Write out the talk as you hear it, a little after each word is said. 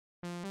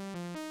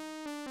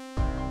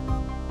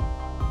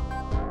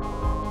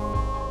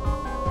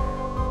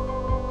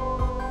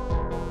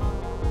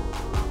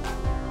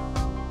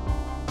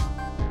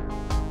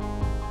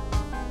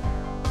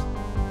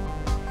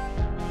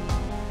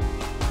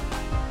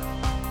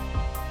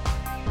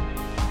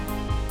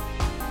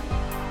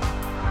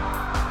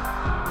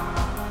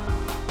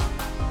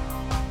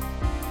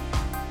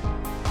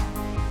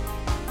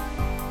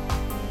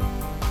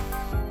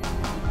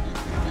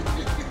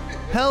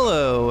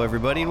Hello,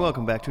 everybody, and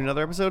welcome back to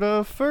another episode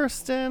of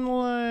First and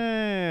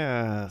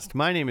Last.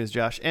 My name is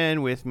Josh,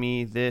 and with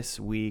me this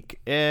week,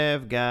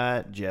 I've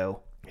got Joe.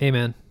 Hey,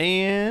 man.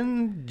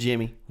 And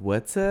Jimmy.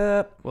 What's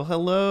up? Well,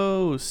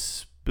 hello,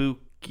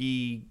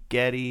 Spooky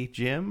Getty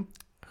Jim.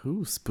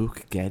 Who?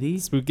 Spookagetti?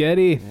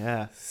 Spaghetti.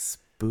 Yeah.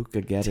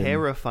 Spookagetti.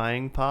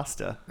 Terrifying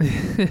pasta.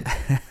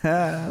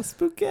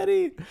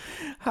 Spookagetti.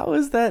 How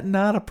is that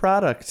not a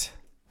product?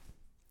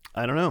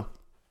 I don't know.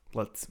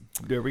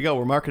 There we go.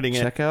 We're marketing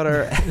it. Check out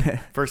our...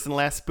 First and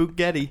Last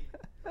Spookagetti.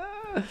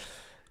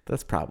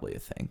 That's probably a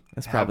thing.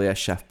 That's probably a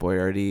Chef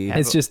Boyardee.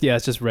 It's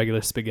just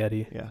regular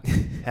spaghetti. Yeah.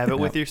 Have it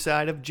with your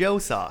side of Joe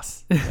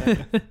sauce.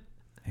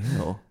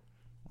 Ew.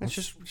 It's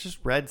just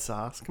red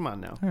sauce. Come on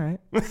now. All right.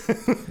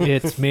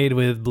 It's made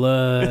with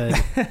blood.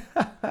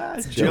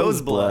 It's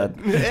Joe's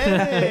blood.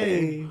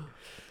 Hey!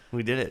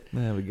 We did it.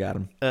 Yeah, we got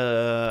him.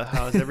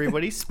 How's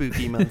everybody's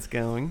spooky months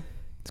going?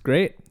 It's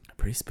great.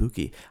 Pretty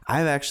spooky.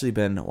 I've actually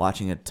been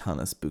watching a ton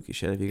of spooky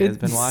shit. Have you guys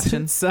been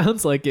watching? It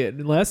sounds like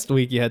it. Last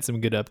week you had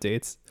some good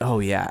updates. Oh,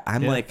 yeah.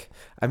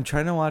 I'm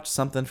trying to watch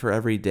something for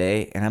every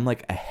day, and I'm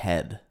like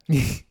ahead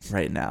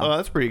right now. Oh,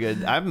 that's pretty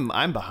good.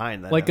 I'm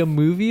behind that. Like a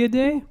movie a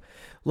day?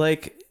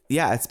 Like,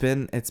 yeah, it's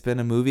been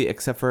a movie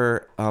except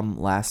for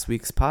last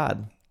week's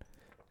pod,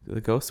 The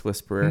Ghost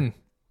Whisperer.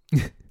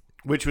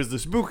 Which was the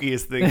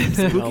spookiest thing you've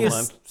seen all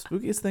month.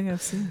 Spookiest thing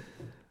I've seen.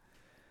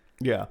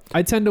 Yeah.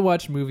 I tend to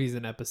watch movies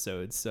in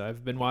episodes, so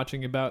I've been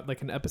watching about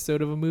like an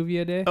episode of a movie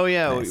a day. Oh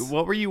yeah. Nice.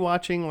 What were you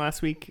watching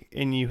last week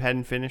and you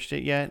hadn't finished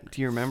it yet? Do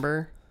you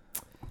remember?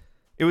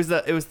 It was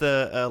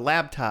the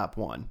laptop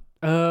one.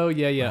 Oh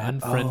yeah.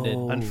 Unfriended.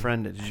 Oh.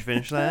 Unfriended. Did you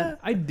finish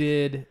that? I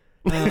did.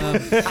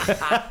 Let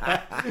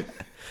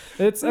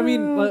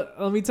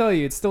me tell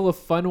you, it's still a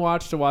fun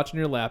watch to watch on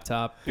your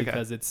laptop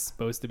because it's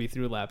supposed to be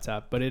through a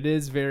laptop, but it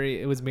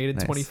was made in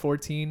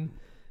 2014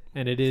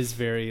 and it is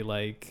very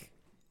like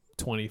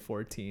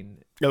 2014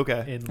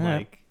 Okay. in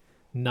like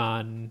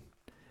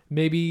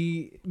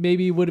maybe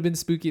it would have been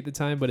spooky at the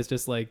time, but it's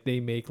just like they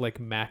make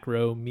like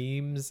macro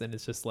memes and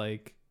it's just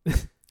like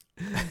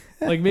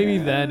like maybe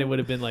then it would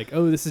have been like,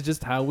 oh, this is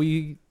just how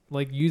we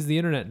like use the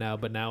internet now,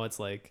 but now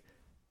it's like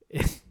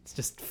it's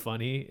just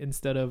funny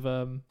instead of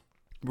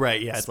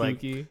Right. Yeah. It's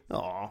spooky.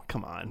 like, oh,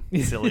 come on,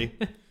 silly.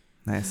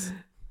 Nice.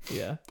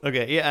 Yeah.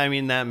 Okay. Yeah. I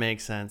mean, that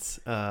makes sense.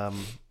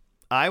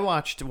 I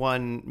watched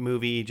one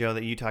movie, Joe,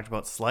 that you talked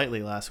about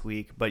slightly last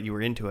week, but you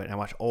were into it. And I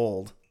watched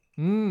Old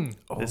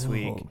this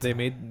week. They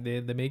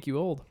make you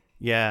old.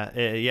 Yeah.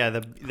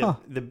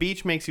 The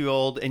beach makes you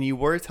old, and you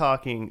were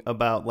talking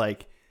about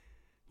like,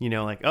 you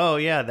know, like, oh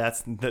yeah,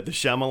 that's the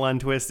Shyamalan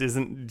twist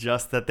isn't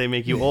just that they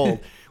make you old,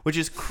 which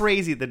is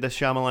crazy that the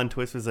Shyamalan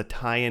twist was a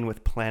tie-in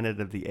with Planet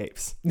of the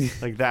Apes.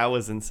 Like that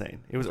was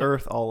insane. It was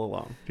Earth all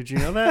along. Did you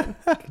know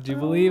that? Could you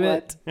believe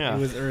it? Yeah. It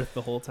was Earth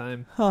the whole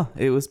time. Huh.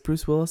 It was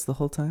Bruce Willis the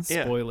whole time?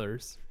 Yeah.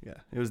 Spoilers. Yeah,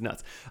 it was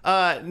nuts.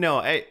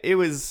 No, it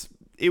was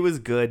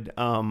good.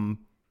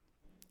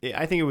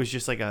 I think it was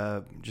just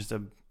a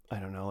I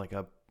don't know, like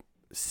a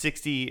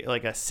 60,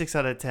 like a 6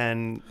 out of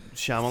 10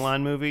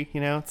 Shyamalan movie.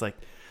 You know, it's like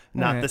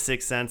not Right. The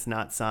Sixth Sense,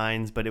 not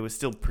Signs, but it was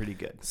still pretty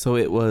good. So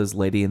it was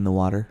Lady in the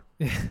Water?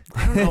 I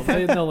don't know if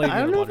I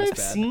don't know if I've bad.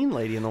 seen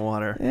Lady in the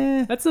Water.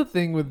 That's the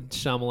thing with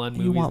Shyamalan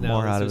movies You want now.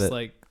 more out It's of just it.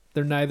 like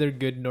they're neither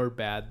good nor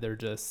bad. They're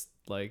just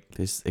like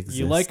They just exist.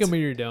 you like them or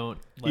you don't.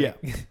 Like,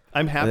 Yeah.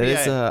 I'm happy. That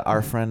is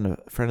our friend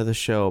of the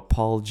show,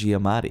 Paul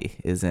Giamatti,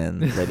 is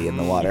in Lady in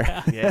the Water.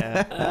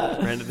 Yeah.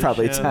 Friend of the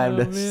Probably show. time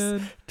Oh, to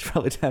man.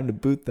 probably time to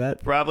boot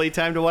that. Probably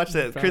time to watch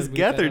that Probably Chris beat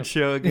that Gethard up.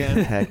 show again.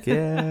 Heck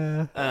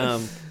yeah.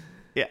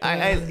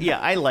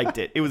 I liked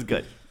it. It was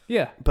good.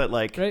 Yeah. But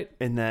like, Right.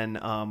 and then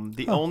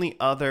the only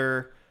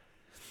other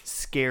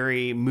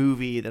scary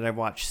movie that I've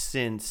watched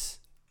since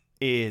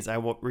is I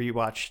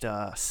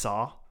rewatched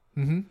Saw,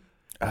 Mm-hmm.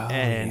 Oh,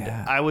 and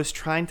yeah. I was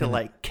trying to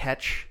like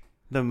catch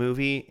the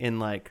movie in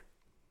like,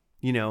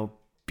 you know,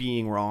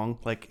 being wrong,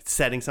 like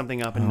setting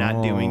something up and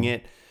not doing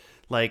it.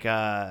 Like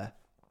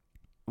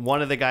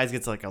one of the guys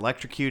gets like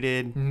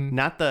electrocuted. Mm-hmm.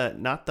 Not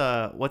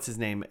the what's his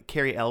name,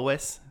 Cary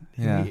Elwes.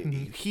 Yeah.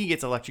 He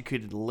gets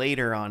electrocuted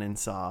later on in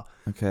Saw.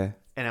 Okay.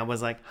 And I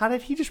was like, how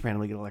did he just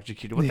randomly get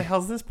electrocuted? What the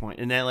hell's this point?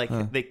 And then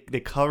like they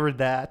covered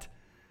that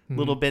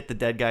little bit. The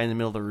dead guy in the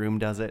middle of the room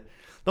does it.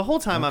 The whole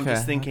time I'm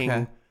just thinking,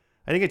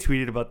 I think I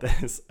tweeted about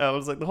this. I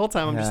was like, the whole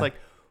time I'm just like,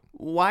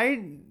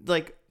 why,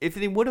 like, if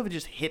they would have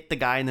just hit the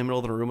guy in the middle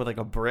of the room with like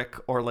a brick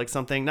or like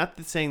something,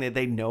 not saying that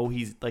they know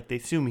he's like, they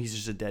assume he's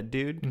just a dead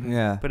dude.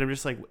 Yeah. But I'm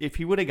just like, if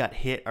he would have got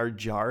hit or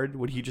jarred,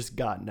 would he just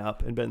gotten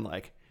up and been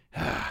like,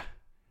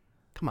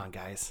 come on,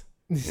 guys,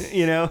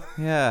 you know?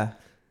 Yeah.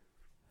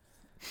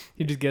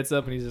 He just gets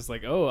up and he's just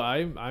like, "Oh,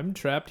 I'm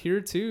trapped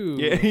here too."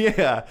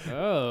 Yeah.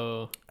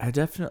 Oh. I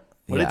definitely.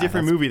 What a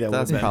different movie that would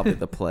have That's been. probably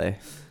the play,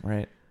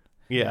 right?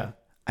 Yeah.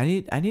 I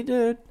think I need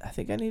to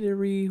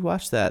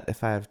rewatch that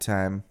if I have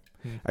time.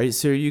 Are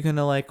you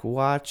gonna like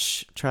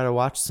try to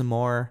watch some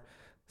more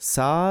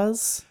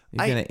Saws?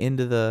 You're gonna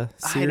into the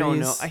series? I don't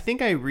know. I think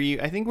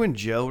when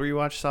Joe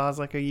rewatched Saws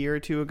like a year or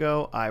two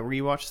ago, I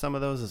rewatched some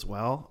of those as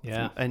well.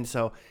 Yeah. And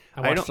so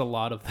I watched a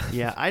lot of them.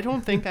 Yeah, I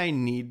don't think I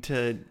need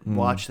to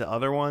watch the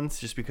other ones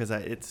just because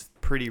it's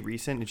pretty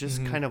recent. It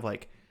just kind of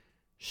like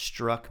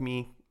struck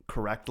me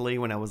correctly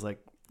when I was like,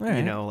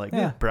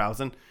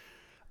 browsing.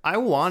 I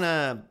want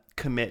to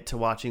commit to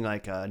watching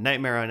like a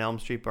Nightmare on Elm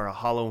Street or a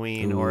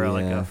Halloween or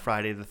like a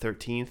Friday the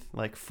 13th,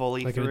 like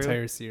fully like through. an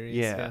entire series.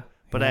 Yeah.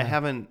 But I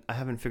haven't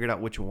figured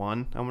out which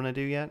one I'm going to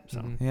do yet.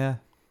 So yeah,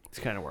 it's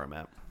kind of where I'm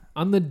at.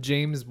 On the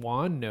James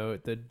Wan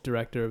note, the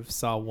director of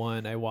Saw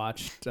 1, I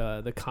watched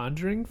The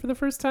Conjuring for the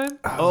first time.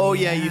 Oh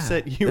yeah, you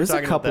said you were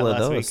talking about that last week. There's a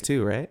couple of those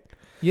too, right?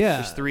 Yeah.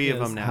 There's 3 of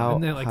them now.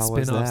 And they're like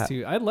spin-offs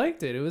too. I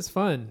liked it. It was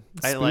fun.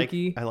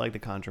 Spooky. I like The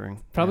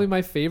Conjuring. Probably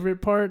my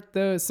favorite part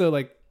though. So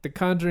like The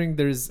Conjuring,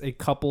 there's a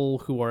couple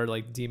who are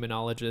like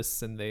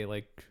demonologists and they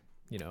like,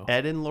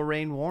 Ed and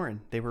Lorraine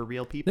Warren. They were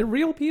real people. They're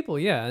real people,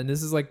 yeah. And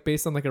this is like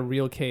based on like a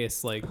real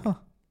case. Like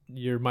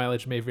your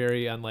mileage may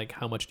vary on like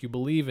how much you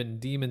believe in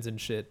demons and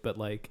shit, but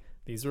like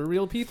these were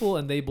real people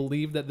and they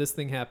believe that this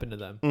thing happened to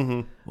them.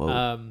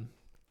 Mm-hmm.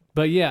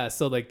 But yeah,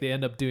 so like they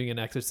end up doing an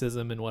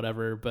exorcism and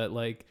whatever. But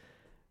like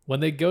when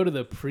they go to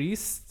the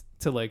priest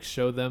to like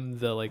show them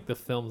the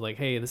films, like,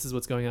 hey, this is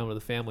what's going on with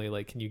the family.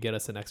 Like, can you get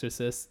us an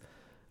exorcist?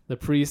 The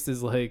priest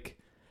is like,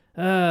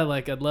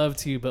 like I'd love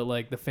to, but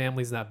like the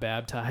family's not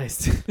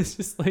baptized. It's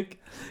just like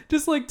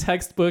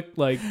textbook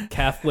like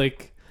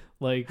Catholic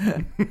like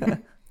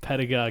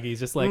pedagogy.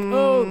 He's just like,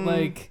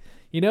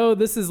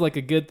 this is like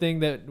a good thing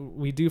that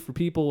we do for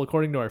people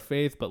according to our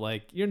faith, but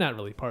like you're not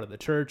really part of the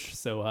church,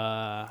 so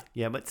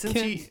yeah. But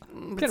since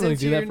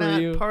you're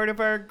not part of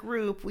our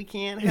group, we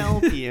can't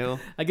help you.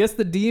 I guess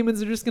the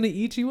demons are just gonna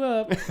eat you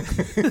up.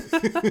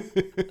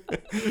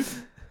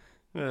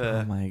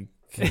 Oh my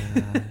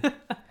god.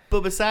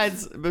 But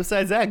besides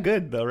that,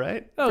 good though,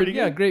 right? Oh, pretty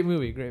yeah, good. great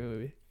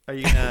movie. Are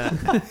you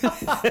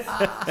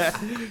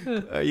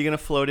gonna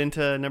float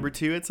into number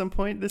 2 at some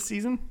point this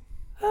season?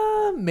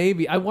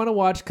 Maybe. I want to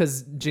watch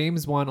because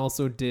James Wan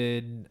also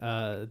did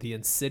the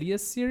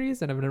Insidious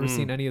series, and I've never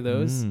seen any of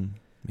those. Me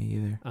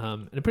either.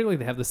 And apparently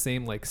they have the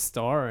same like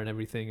star and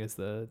everything as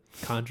the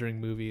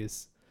Conjuring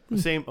movies.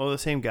 The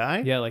same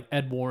guy? Yeah, like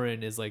Ed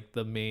Warren is like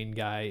the main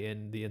guy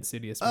in the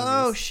Insidious movies.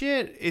 Oh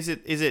shit! Is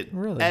it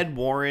really? Ed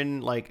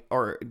Warren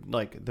or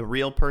the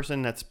real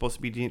person that's supposed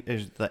to be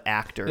is the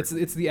actor?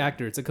 It's the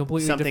actor. It's a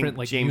completely different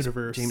like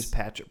universe. James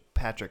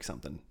Patrick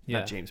something. Yeah.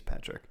 Not James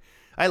Patrick.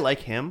 I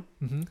like him,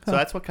 so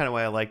that's what kind of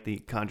why I like the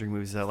Conjuring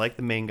movies. I like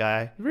the main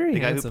guy, Very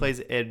the guy handsome. who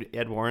plays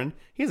Ed Warren.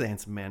 He's a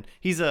handsome man.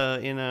 He's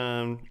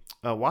in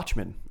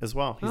Watchmen as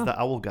well. He's the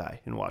owl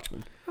guy in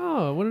Watchmen.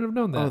 Oh, I wouldn't have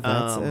known that. Oh,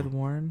 that's Ed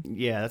Warren?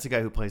 Yeah, that's the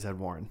guy who plays Ed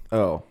Warren.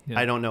 Oh. Yeah.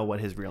 I don't know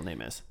what his real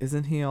name is.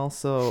 Isn't he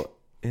also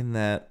in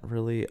that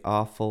really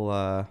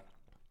awful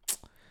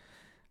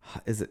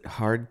is it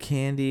Hard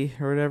Candy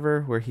or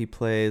whatever, where he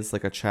plays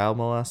like a child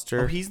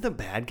molester? Oh, he's the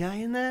bad guy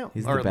in that?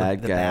 He's or the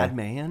bad the guy. bad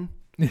man?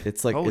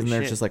 It's like, Holy isn't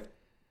there shit. just like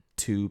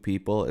 2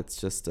 people? It's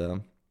just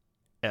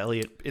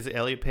Elliot. Is it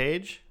Elliot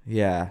Page?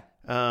 yeah.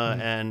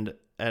 And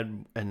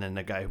then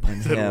the guy who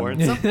plays And Ed him. Warren.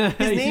 His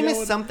name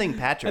is something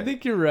Patrick. I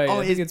think you're right.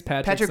 Oh, I think it's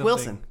Patrick something.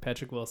 Wilson.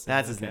 Patrick Wilson.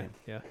 That's his Okay. name.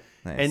 Yeah.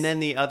 Nice. And then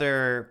the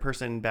other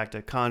person back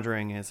to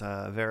Conjuring is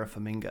Vera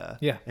Farmiga.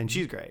 Yeah. And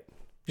she's great.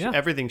 Yeah.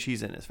 Everything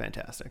she's in is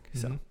fantastic.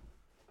 So Mhm.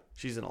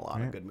 she's in a lot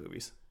of Right. good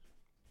movies.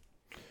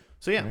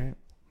 So yeah. Right.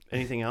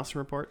 Anything else to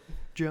report,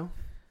 Joe?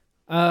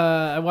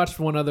 I watched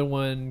one other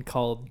one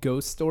called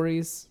Ghost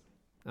Stories.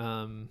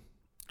 I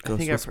Ghost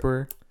think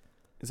Whisperer.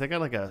 Is that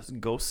got like a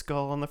ghost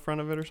skull on the front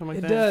of it or something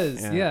like It that?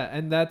 does, yeah.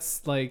 And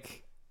that's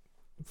like,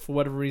 for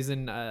whatever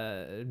reason,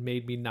 it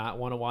made me not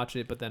want to watch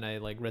it. But then I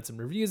like read some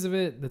reviews of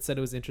it that said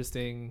it was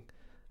interesting,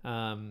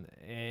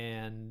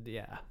 and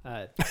yeah,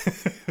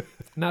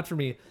 not for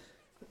me.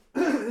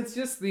 It's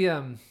just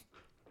the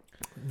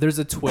there's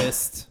a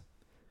twist,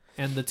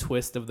 and the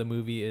twist of the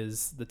movie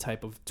is the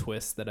type of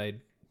twist that I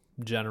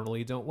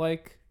generally don't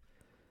like.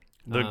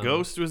 The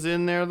ghost was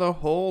in there the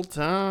whole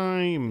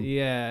time.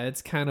 Yeah,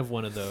 it's kind of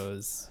one of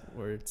those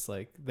where it's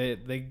like they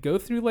go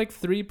through like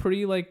 3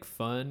 pretty like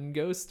fun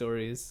ghost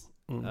stories.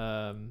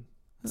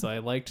 So I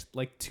liked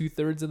like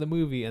 2/3 of the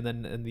movie, and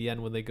then in the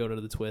end when they go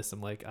to the twist,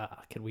 I'm like,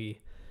 can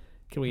we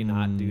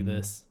not do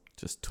this?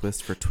 Just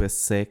twist for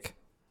twist's sake.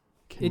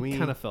 Can we It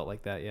kind of felt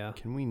like that, yeah.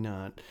 Can we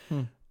not?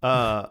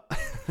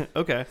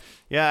 Okay.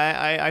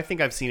 Yeah, I think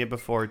I've seen it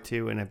before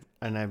too, and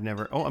I've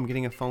never. Oh, I'm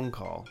getting a phone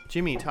call.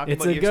 Jimmy, talk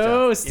It's about a your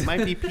ghost. stuff. It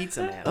might be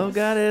Pizza Man. Oh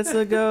god, it's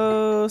a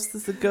ghost.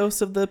 It's the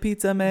ghost of the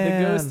pizza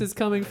man. The ghost is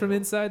coming from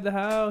inside the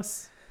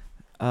house.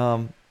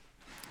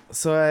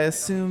 So I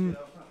assume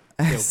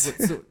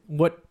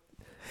What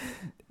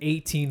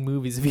 18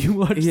 movies have you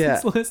watched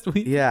since last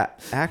week? Yeah,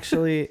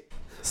 actually,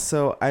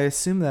 so I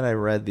assume that I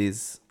read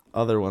these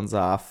other ones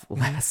off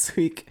last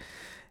week,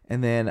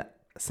 and then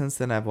since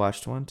then I've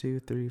watched 1,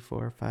 2, 3,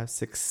 4, 5,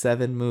 6,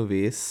 7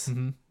 movies,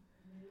 Mm-hmm.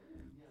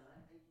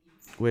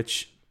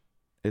 which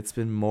it's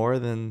been more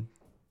than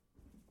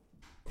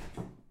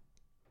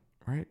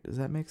Right? Does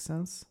that make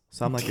sense?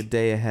 So I'm like a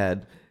day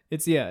ahead.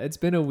 It's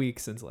been a week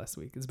since last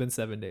week. It's been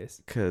 7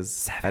 days.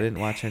 Because I didn't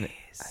watch any.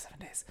 7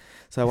 days.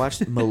 So I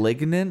watched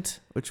 *Malignant*,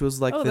 which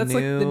was like the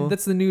new.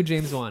 That's the new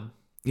James Wan.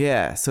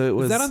 Yeah, so it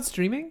was. Is that on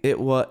streaming? It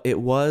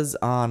was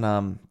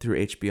on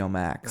through HBO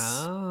Max.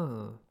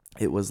 Oh.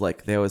 It was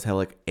like they always had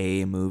like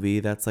a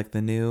movie that's like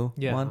the new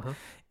one. Uh-huh.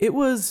 It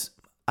was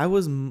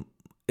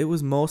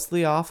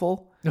mostly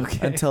awful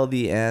until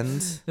the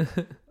end.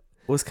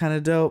 Was kind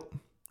of dope,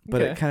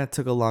 but it kind of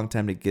took a long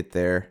time to get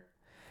there.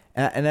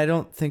 And I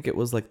don't think it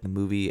was like the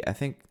movie. I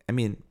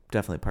mean,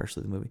 definitely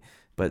partially the movie,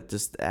 but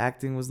just the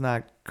acting was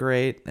not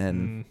great.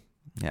 And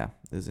yeah,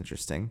 it was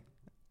interesting.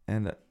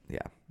 And yeah,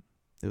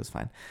 it was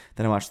fine.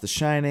 Then I watched The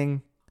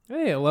Shining.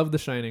 Hey, I love The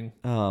Shining.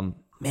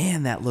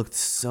 Man, that looked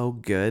so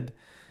good.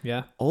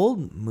 Yeah.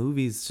 Old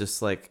movies,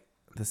 just like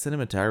the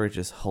cinematography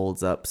just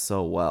holds up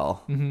so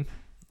well.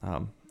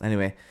 Mm-hmm.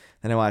 Anyway,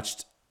 then I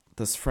watched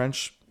this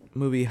French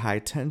movie High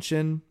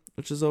Tension,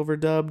 which is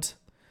overdubbed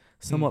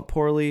somewhat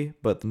poorly,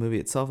 but the movie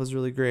itself is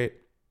really great.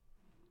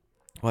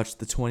 Watched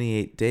the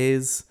 28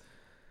 Days,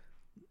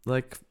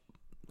 like,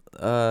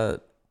 what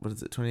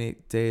is it?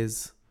 28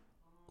 Days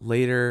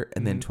Later,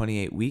 and then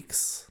 28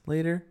 Weeks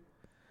Later,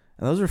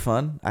 and those were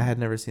fun. I had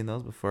never seen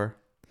those before.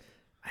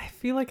 I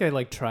feel like I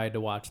like tried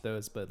to watch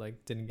those, but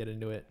like didn't get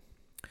into it.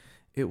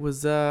 It was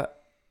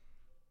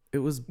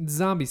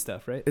zombie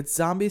stuff, right? It's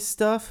zombie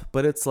stuff,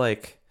 but it's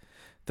like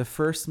the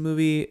first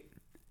movie.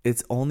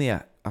 It's only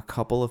a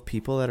couple of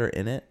people that are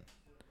in it,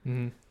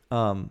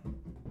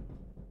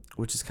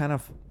 which is kind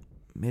of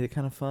made it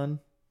kind of fun.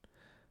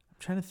 I'm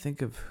trying to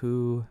think of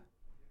who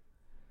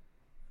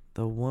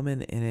the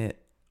woman in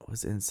it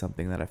was in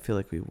something that I feel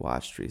like we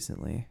watched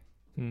recently.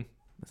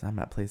 I'm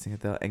not placing it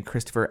though. And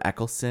Christopher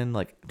Eccleston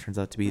turns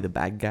out to be the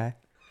bad guy.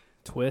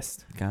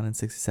 Twist. Gone in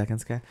 60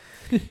 Seconds guy.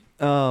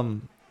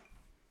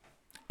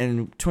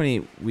 And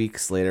 20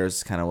 Weeks Later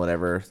is kind of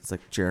whatever. It's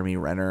like Jeremy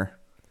Renner.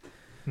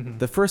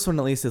 The first one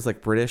at least is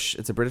like British.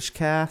 It's a British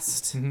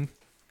cast. And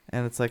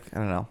it's like, I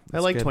don't know. I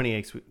like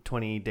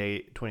 28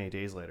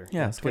 Days Later.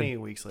 Yeah, 28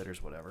 Weeks Later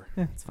is whatever.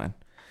 Yeah, it's fine.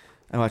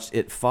 I watched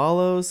It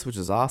Follows, which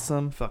is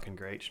awesome. Fucking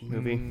great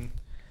movie.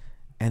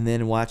 And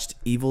then watched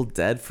Evil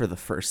Dead for the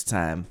first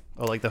time.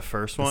 Oh, like the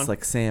first one? It's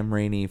like Sam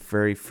Raimi,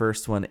 very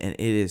first one, and it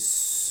is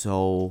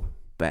so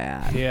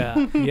bad. Yeah.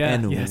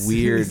 And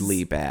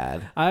weirdly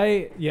bad.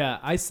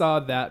 I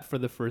saw that for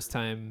the first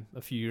time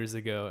a few years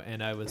ago,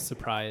 and I was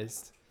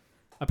surprised.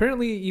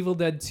 Apparently, Evil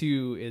Dead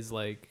 2 is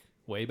like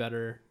way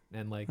better,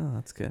 and like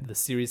that's good. The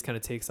series kind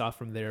of takes off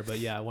from there. But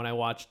yeah, when I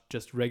watched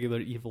just regular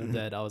Evil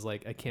Dead, I was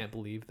like, I can't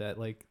believe that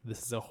like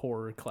this is a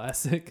horror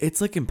classic. It's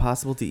like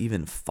impossible to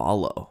even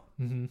follow.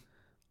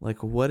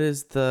 Like, what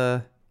is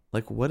the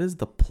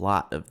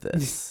plot of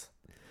this?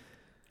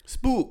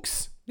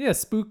 Spooks. Yeah,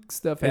 spook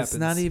stuff happens. It's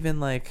not even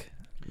like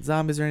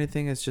zombies or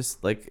anything. It's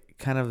just like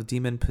kind of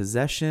demon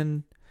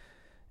possession.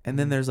 And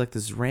then there's like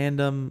this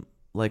random,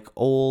 like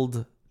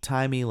old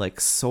timey, like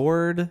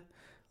sword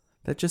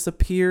that just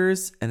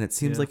appears. And it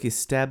seems like you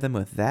stab them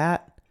with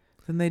that.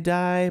 Then they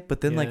die. But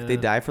then like they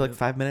die for like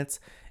 5 minutes.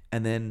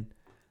 And then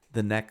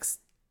the next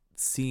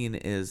scene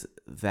is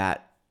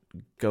that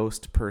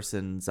ghost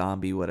person,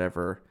 zombie,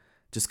 whatever,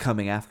 just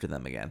coming after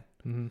them again.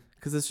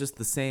 Because it's just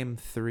the same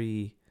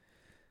three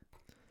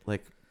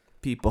like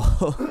people.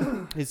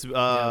 It's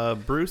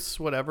Bruce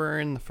whatever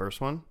in the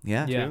first one.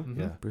 Yeah.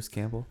 Bruce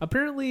Campbell.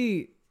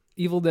 Apparently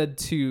Evil Dead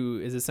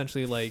 2 is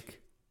essentially like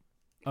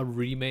a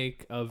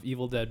remake of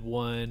Evil Dead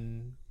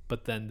 1,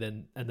 but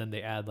then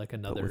they add like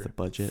another with a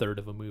budget. third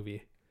of a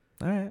movie.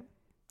 All right.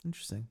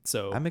 Interesting.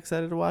 So I'm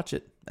excited to watch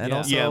it. And Yeah.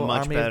 also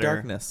much Army better. of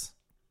Darkness.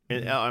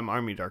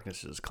 Army of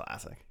Darkness is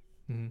classic.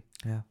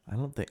 Yeah. I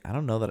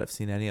don't know that I've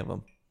seen any of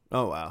them.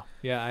 Oh, wow.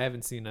 Yeah, I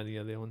haven't seen any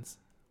of the other ones.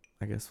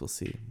 I guess we'll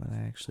see when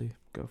I actually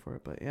go for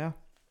it. But yeah,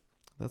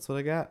 that's what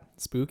I got.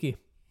 Spooky.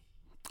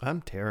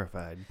 I'm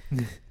terrified.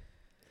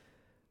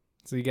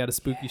 So you got a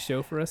spooky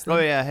show for us then? Oh,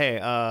 yeah.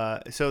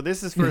 Hey, so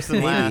this is first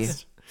and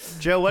last.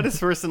 Joe, what is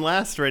first and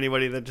last for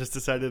anybody that just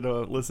decided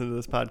to listen to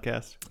this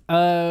podcast?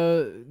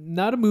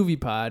 Not a movie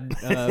pod,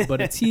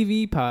 but a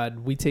TV pod.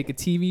 We take a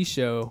TV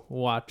show,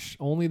 watch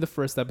only the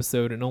first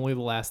episode and only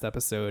the last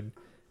episode,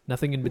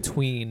 nothing in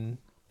between.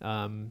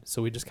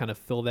 So we just kind of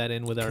fill that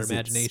in with our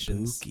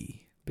imaginations. It's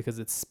spooky. Because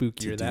it's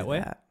spookier that way.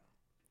 That.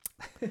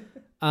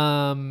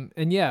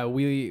 And yeah,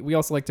 we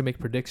also like to make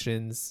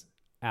predictions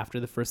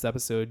after the first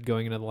episode,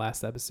 going into the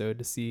last episode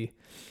to see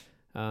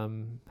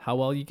how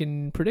well you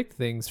can predict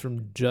things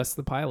from just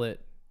the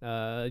pilot.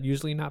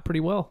 Usually not pretty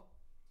well.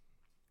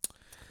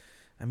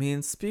 I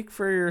mean, speak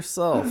for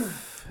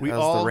yourself. We as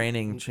all- the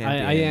reigning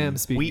champion. I am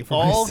speaking We for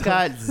all myself.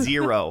 got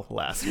 0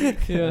 last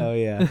week. Yeah. Oh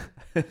yeah.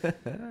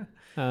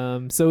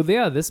 So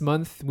yeah, this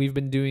month we've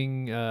been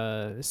doing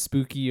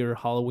spooky or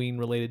Halloween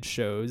related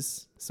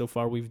shows. So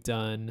far we've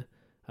done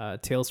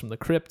Tales from the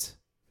Crypt,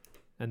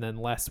 and then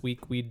last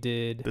week we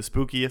did The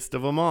spookiest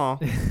of them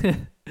all.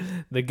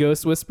 The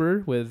Ghost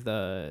Whisperer with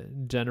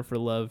Jennifer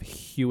Love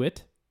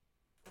Hewitt.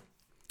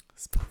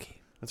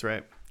 Spooky. That's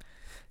right.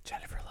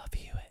 Jennifer Love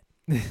Hewitt.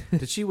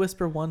 Did she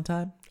whisper one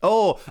time?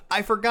 Oh,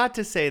 I forgot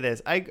to say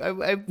this.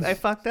 I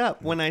fucked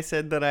up when I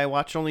said that I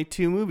watched only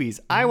 2 movies.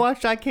 I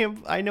watched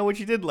I Know What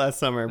You Did Last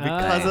Summer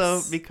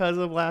because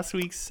of last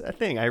week's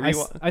thing.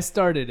 I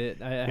started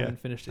it. I haven't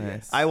finished it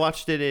yet. I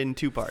watched it in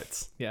 2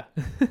 parts. Yeah.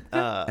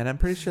 And I'm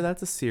pretty sure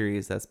that's a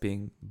series that's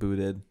being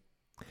booted.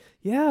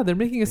 Yeah, they're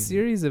making a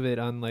series of it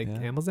on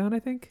Amazon, I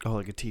think. Oh,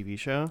 like a TV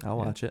show? I'll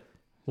watch it.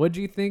 What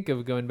do you think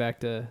of going back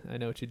to I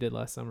Know What You Did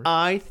Last Summer?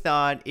 I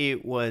thought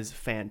it was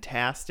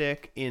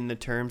fantastic in the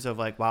terms of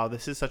like, wow,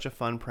 this is such a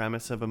fun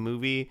premise of a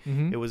movie.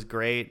 Mm-hmm. It was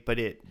great, but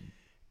it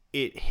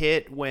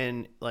hit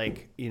when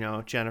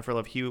Jennifer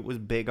Love Hewitt was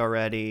big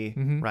already.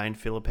 Mm-hmm. Ryan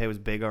Phillippe was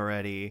big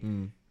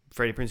already.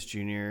 Freddie Prinze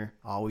Jr.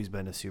 always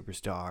been a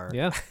superstar.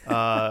 Yeah.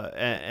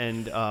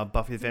 And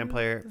Buffy the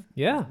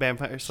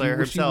Vampire Slayer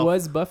herself. She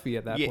was Buffy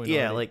at that point.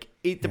 Yeah, already.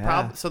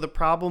 problem. So the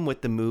problem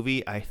with the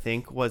movie, I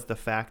think, was the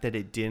fact that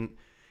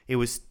it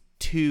was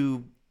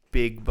too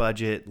big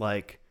budget,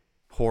 like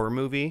horror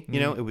movie. You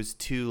know, it was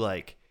too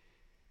like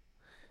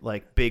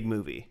big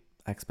movie.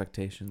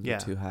 Expectations were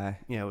too high.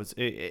 Yeah, it was.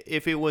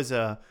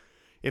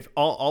 If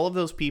all of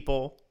those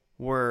people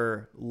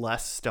were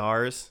less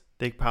stars,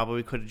 they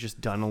probably could have just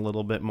done a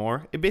little bit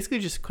more. It basically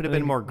just could have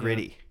been more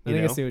gritty. Yeah. I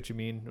think I see what you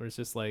mean. Or it's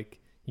just like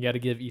you got to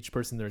give each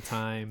person their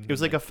time. It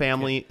was like a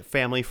family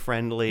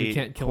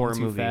friendly horror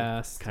movie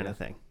fast kind of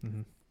thing.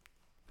 Mm-hmm.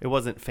 It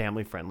wasn't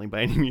family friendly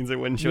by any means. I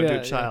wouldn't show it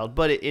to a child,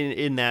 but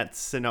in that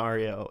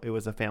scenario, it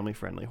was a family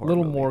friendly horror. A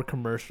little movie. more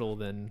commercial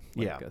than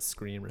a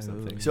Scream or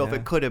something. So if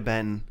it could have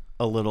been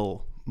a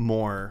little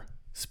more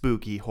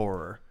spooky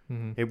horror,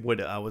 it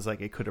would. I was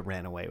like, it could have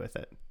ran away with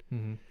it.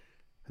 Mm-hmm.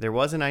 There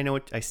wasn't.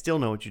 I still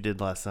Know What You Did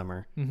Last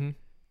Summer. Mm-hmm.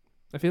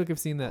 I feel like I've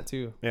seen that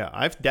too. Yeah,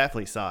 I've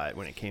definitely saw it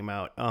when it came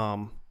out.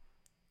 I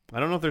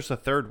don't know if there's a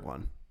third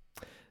one.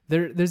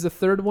 There's a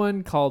third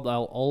one called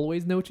I'll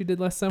Always Know What You Did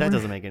Last Summer. That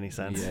doesn't make any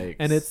sense. Yikes.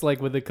 And it's like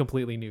with a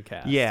completely new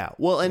cast. Yeah.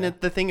 Well, and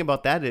the thing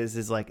about that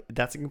is like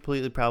that's a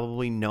completely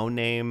probably no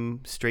name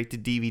straight to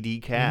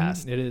DVD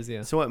cast. It is,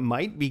 yeah. So it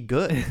might be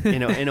good,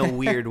 in a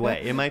weird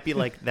way. It might be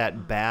like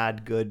that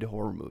bad good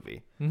horror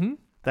movie. Mm-hmm.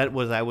 I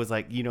was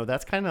like,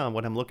 that's kind of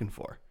what I'm looking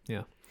for.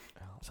 Yeah.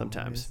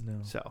 Sometimes.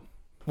 So.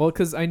 Well,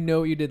 because I Know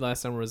What You Did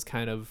Last Summer was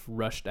kind of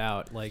rushed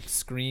out. Like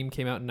Scream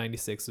came out in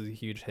 '96, was a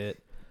huge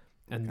hit.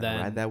 And then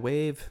ride that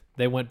wave.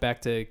 They went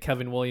back to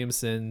Kevin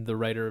Williamson, the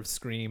writer of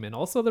Scream, and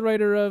also the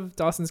writer of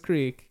Dawson's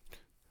Creek,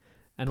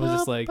 and was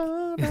just like,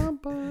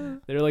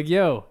 they were like,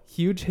 "Yo,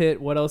 huge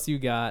hit. What else you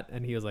got?"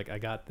 And he was like, "I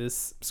got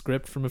this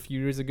script from a few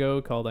years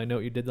ago called I Know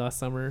What You Did Last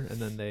Summer," and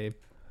then they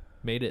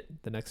made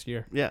it the next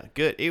year. Yeah,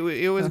 good. It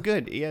was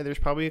good. Yeah, there's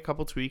probably a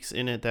couple tweaks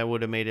in it that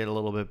would have made it a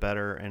little bit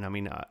better. And I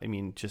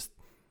mean, just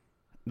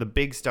the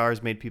big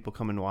stars made people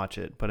come and watch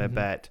it, but I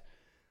bet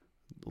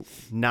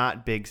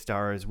not big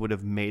stars would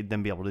have made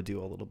them be able to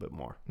do a little bit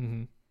more.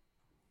 Mm-hmm.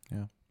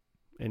 Yeah,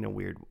 in a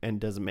weird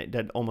and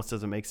that almost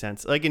doesn't make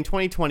sense. Like in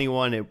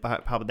 2021, it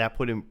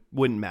probably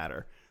wouldn't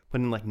matter. But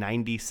in like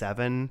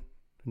 97,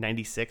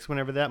 96,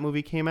 whenever that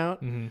movie came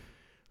out,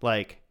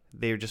 like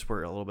they just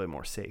were a little bit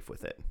more safe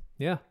with it.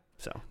 Yeah.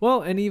 So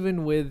well, and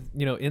even with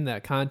in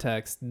that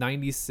context,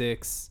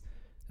 96,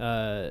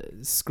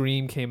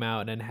 Scream came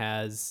out and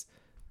has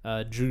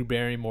Drew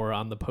Barrymore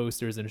on the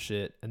posters and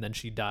shit, and then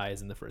she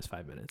dies in the first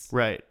 5 minutes.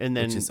 Right, and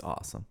then which is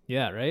awesome.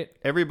 Yeah, right.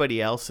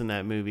 Everybody else in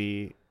that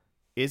movie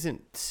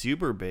isn't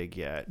super big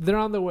yet. They're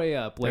on the way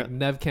up. Like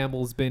Nev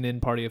Campbell's been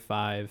in Party of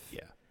Five.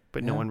 Yeah,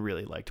 but no one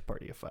really liked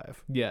Party of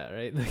Five. Yeah,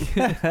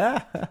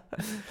 right.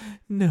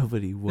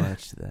 Nobody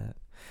watched that.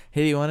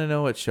 Hey, do you want to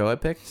know what show I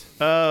picked?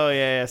 Oh,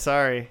 yeah,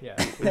 sorry. Yeah.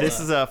 This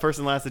is a First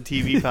and Last of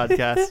TV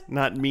podcast,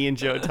 not me and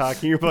Joe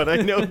talking about I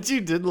Know What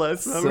You Did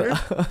Last Summer.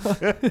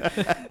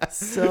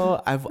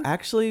 So I've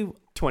actually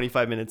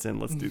 25 minutes in,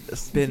 let's do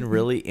this. Been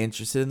really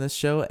interested in this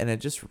show, and I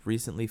just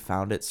recently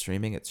found it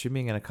streaming. It's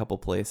streaming in a couple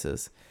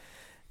places.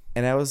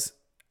 And I was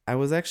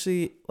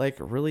actually like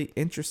really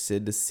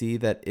interested to see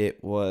that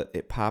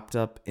it popped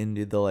up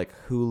into the like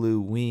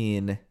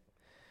Hulu-ween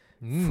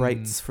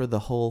Frights for the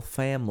Whole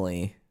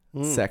Family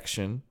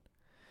section.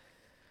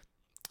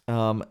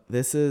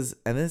 This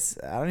I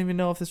don't even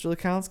know if this really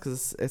counts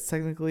because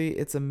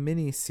it's a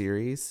mini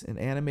series, an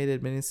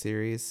animated mini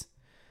series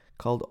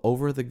called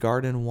Over the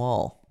Garden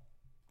Wall.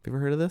 Have you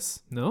ever heard of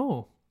this?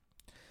 No.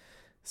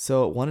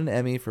 So it won an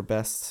Emmy for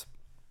best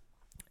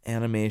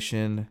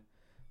animation.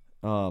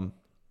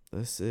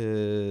 This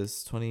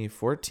is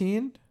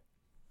 2014.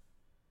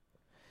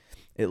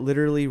 It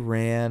literally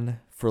ran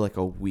for like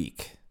a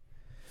week.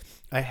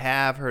 I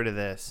have heard of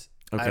this.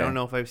 Okay. I don't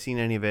know if I've seen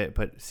any of it,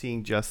 but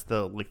seeing just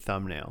the like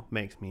thumbnail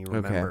makes me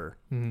remember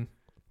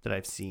that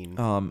I've seen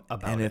about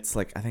and it. It's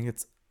like I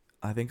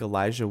think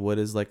Elijah Wood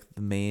is like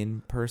the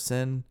main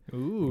person.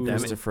 Ooh.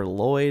 Christopher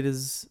Lloyd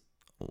is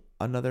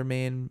another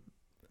main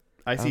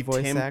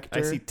voice actor.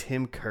 I see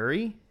Tim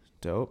Curry.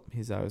 Dope.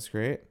 He's always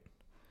great.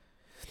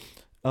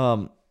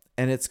 And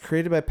it's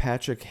created by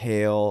Patrick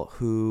Hale,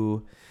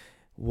 who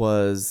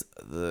was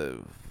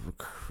the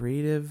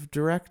creative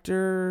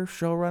director,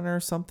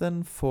 showrunner,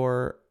 something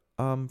for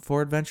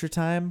for Adventure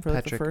Time for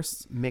like the Patrick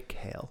first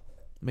McHale.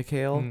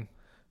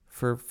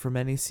 for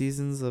many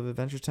seasons of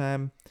Adventure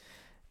Time,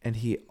 and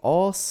he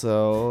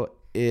also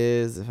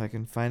is, if I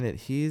can find it,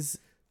 he's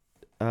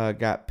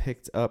got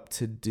picked up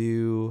to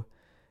do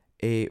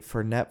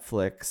for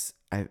Netflix.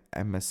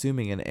 I'm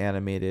assuming an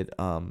animated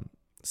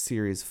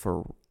series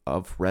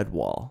of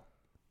Redwall.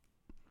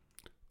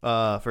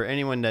 For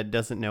anyone that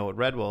doesn't know what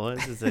Redwall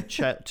is a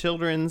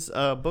children's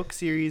book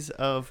series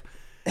of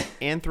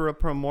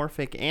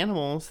anthropomorphic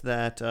animals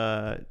that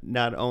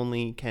not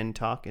only can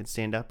talk and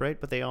stand upright,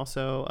 but they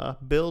also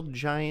build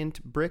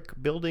giant brick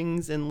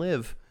buildings and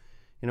live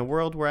in a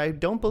world where I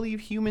don't believe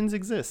humans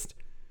exist.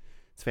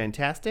 It's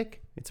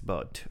fantastic. It's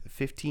about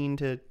 15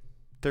 to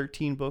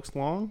 13 books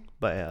long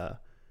by a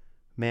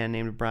man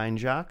named Brian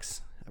Jacques,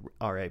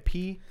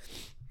 R.I.P.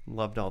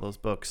 Loved all those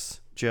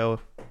books. Joe,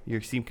 you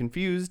seem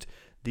confused.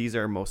 These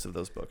are most of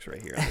those books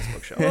right here on this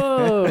bookshelf.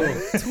 Whoa,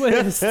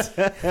 twist.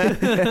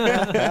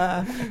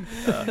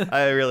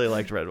 I really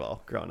liked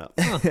Redwall growing up.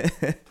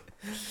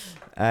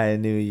 I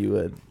knew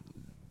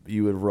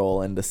you would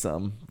roll into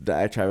some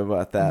diatribe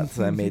about that,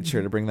 so I made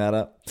sure to bring that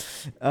up.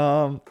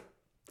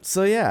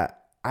 So yeah,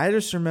 I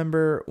just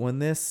remember when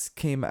this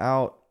came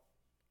out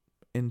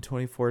in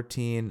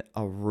 2014,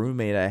 a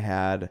roommate I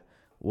had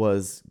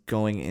was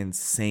going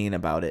insane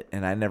about it,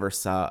 and I never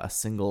saw a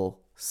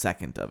single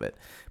second of it.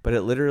 But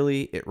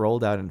it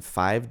rolled out in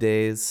 5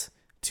 days,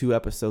 2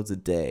 episodes a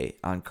day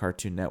on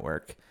Cartoon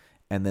Network,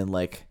 and then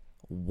like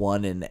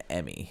won an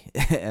Emmy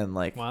and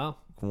like wow,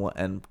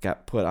 and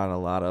got put on a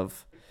lot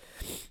of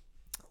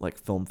like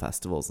film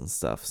festivals and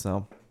stuff.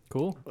 So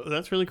cool.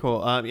 That's really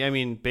cool. I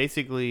mean,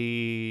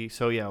 basically,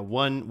 so yeah,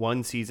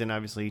 one season,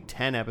 obviously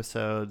 10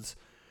 episodes.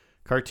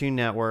 Cartoon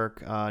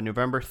Network,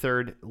 November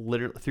 3rd,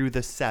 literally through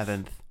the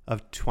 7th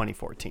of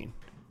 2014.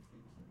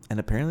 And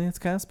apparently it's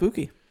kind of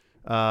spooky.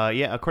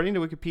 Yeah, according to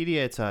Wikipedia,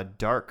 it's a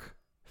dark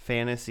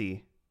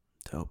fantasy,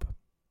 dope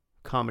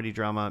comedy,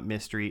 drama,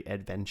 mystery,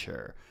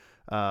 adventure.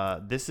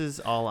 This is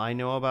all I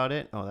know about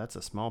it. Oh, that's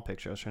a small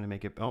picture. I was trying to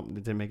make it. Oh, it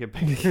didn't make it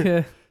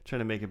bigger. Trying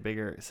to make it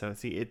bigger. So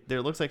see,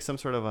 there looks like some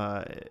sort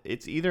of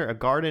it's either a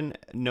garden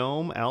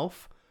gnome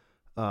elf,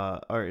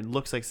 or it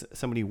looks like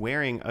somebody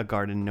wearing a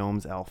garden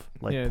gnome's elf,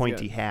 like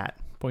pointy hat,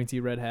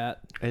 pointy red hat,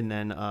 and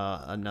then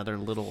another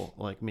little,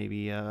 like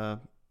maybe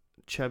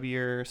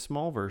chubbier,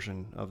 small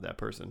version of that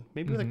person,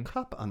 maybe with a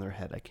cup on their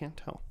head. I can't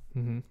tell.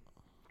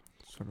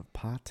 Sort of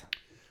pot.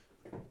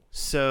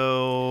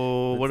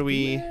 So what do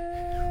we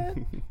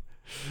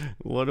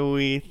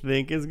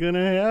think is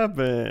gonna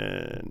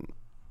happen?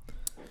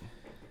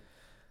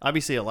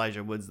 Obviously,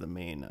 Elijah Wood's the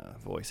main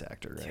voice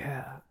actor, right?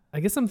 Yeah. I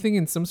guess I'm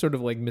thinking some sort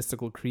of like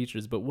mystical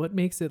creatures, but what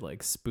makes it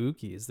like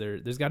spooky?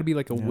 There's got to be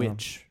like a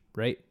witch,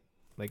 right?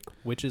 Like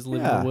witches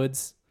live in the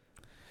woods.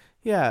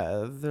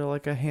 Yeah, they're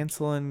like a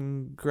Hansel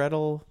and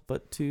Gretel,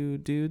 but 2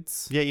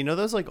 dudes. Yeah, you know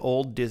those like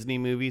old Disney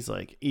movies,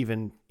 like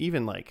even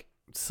like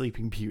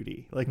Sleeping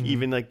Beauty, like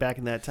even like back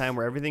in that time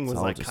where everything was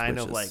like kind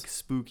of like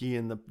spooky,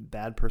 and the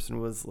bad person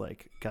was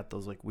like got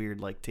those like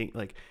weird like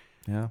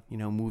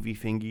movie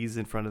fingies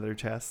in front of their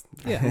chest.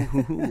 Yeah,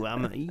 Ooh,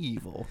 I'm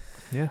evil.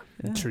 Yeah.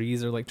 And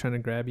trees are like trying to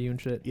grab you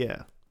and shit.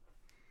 Yeah,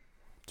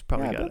 it's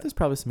probably there's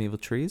probably some evil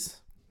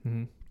trees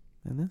in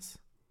this.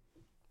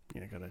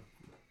 Yeah, got a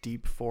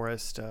deep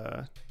forest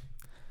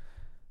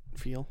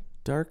feel.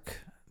 Dark,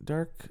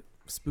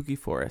 spooky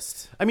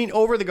forest. I mean,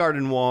 over the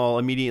garden wall,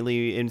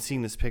 immediately in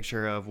seeing this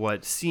picture of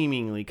what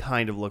seemingly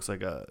kind of looks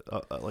like a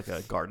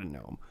garden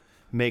gnome,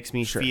 makes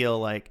me feel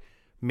like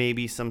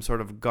maybe some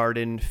sort of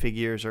garden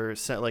figures, or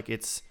like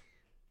it's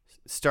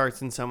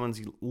starts in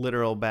someone's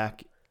literal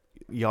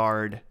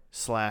backyard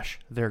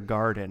 / their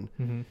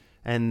garden,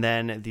 and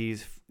then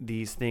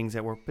these things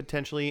that were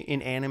potentially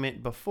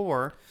inanimate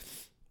before,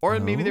 or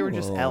maybe they were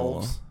just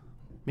elves.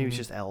 Maybe it's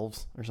just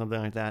elves or something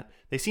like that.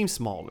 They seem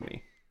small to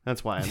me.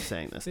 That's why I'm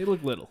saying this. They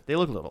look little.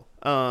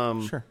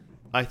 Sure.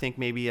 I think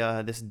maybe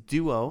this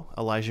duo,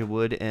 Elijah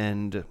Wood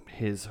and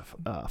his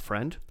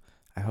friend.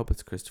 I hope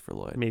it's Christopher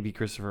Lloyd. Maybe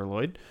Christopher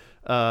Lloyd.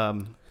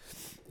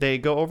 They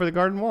go over the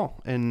garden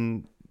wall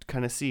and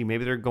kind of see.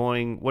 Maybe they're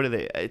going. What are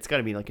they? It's got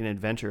to be like an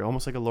adventure,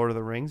 almost like a Lord of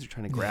the Rings. They're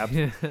trying to grab,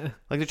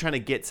 like they're trying to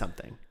get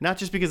something. Not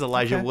just because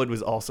Elijah Wood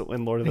was also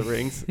in Lord of the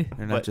Rings.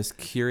 They're not just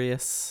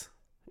curious.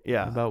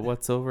 Yeah. About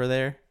what's over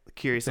there.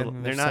 Curious.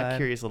 They're not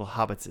curious little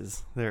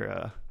hobbitses.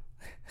 They're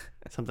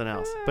something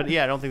else. But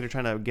yeah, I don't think they're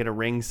trying to get a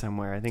ring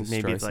somewhere. I think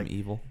maybe it's like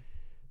evil.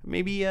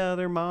 Maybe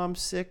their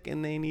mom's sick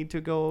and they need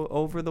to go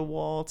over the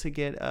wall to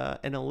get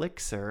an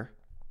elixir,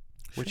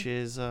 which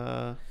is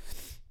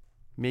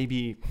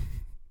maybe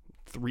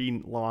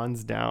 3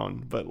 lawns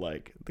down, but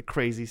like the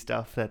crazy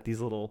stuff that these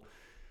little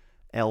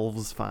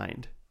elves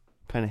find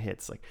kind of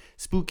hits, like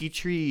spooky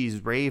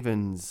trees,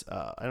 ravens,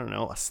 I don't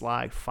know, a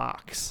sly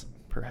fox,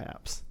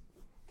 perhaps.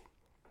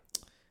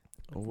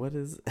 What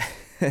is...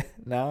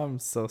 Now I'm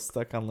so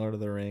stuck on Lord of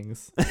the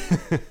Rings.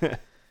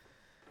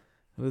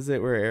 What is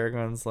it where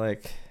Aragorn's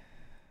like...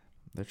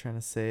 They're trying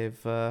to save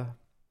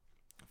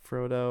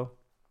Frodo?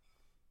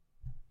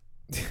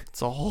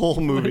 It's a whole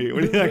movie.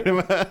 What are you talking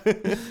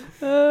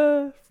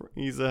about?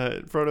 He's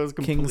Frodo's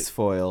complete.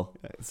 Kingsfoil.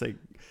 It's like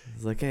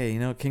He's like, hey, you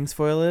know what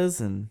Kingsfoil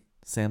is? And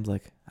Sam's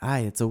like,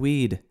 aye, it's a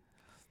weed.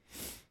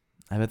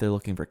 I bet they're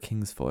looking for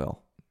Kingsfoil.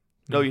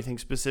 Oh, you think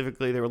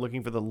specifically they were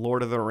looking for the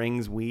Lord of the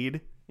Rings weed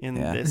in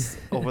this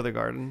Over the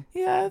Garden?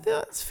 Yeah,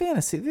 it's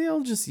fantasy.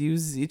 They'll just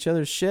use each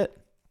other's shit.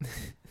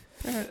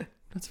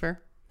 That's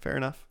fair. Fair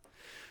enough.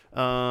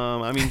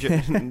 I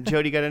mean,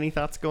 Jody, got any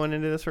thoughts going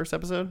into this first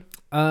episode?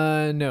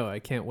 No, I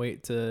can't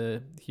wait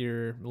to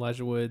hear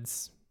Elijah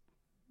Wood's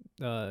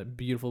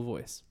beautiful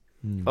voice.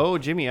 Oh,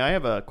 Jimmy, I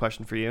have a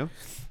question for you.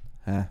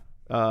 Huh.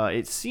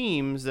 It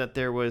seems that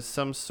there was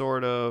some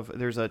sort of,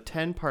 there's a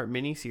 10-part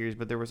miniseries,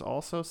 but there was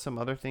also some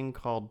other thing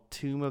called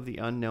Tomb of the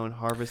Unknown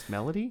Harvest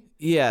Melody.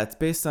 Yeah, it's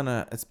based on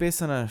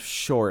a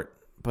short,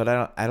 but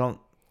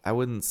I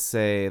wouldn't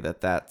say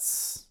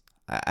that's.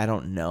 I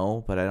don't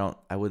know, but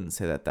I wouldn't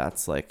say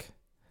that's like,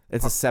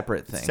 it's a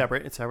separate thing.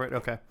 It's separate.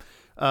 Okay.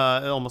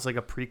 Almost like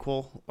a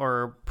prequel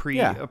or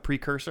a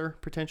precursor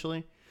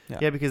potentially.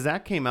 Yeah, because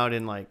that came out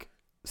in like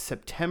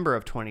September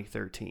of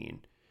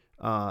 2013.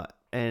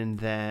 And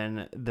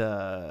then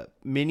the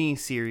mini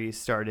series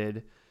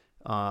started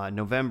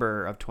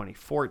November of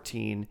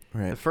 2014.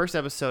 Right. The first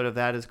episode of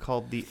that is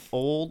called I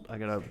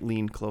gotta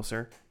lean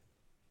closer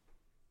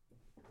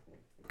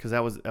because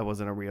that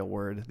wasn't a real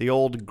word. The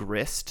Old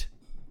Grist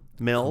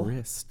Mill.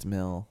 Grist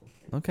Mill.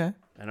 Okay.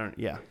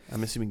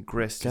 I'm assuming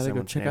grist. Gotta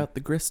go check out the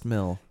Grist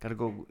Mill. Gotta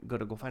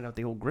go find out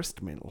the Old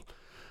Grist Mill.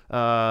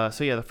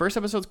 The first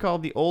episode's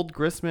called The Old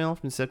Grist Mill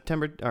from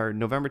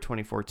November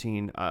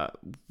 2014.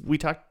 We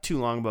talked too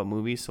long about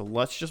movies, so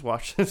let's just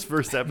watch this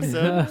first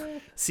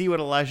episode, see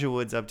what Elijah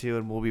Wood's up to,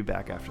 and we'll be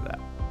back after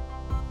that.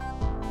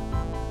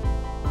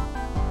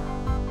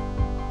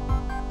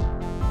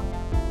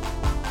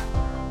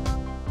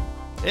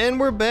 And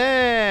we're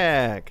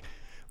back.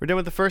 We're done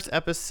with the first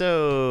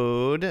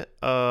episode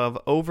of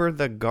Over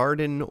the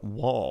Garden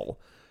Wall.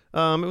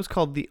 It was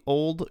called The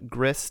Old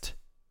Grist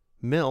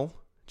Mill.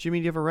 Jimmy,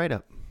 do you have a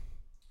write-up?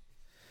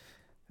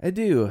 I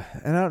do,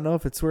 and I don't know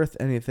if it's worth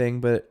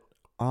anything, but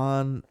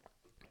on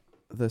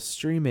the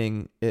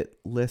streaming, it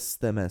lists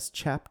them as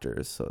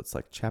chapters, so it's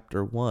like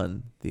chapter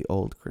 1, The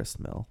Old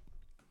Grist Mill.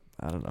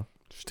 I don't know.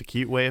 Just a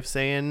cute way of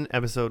saying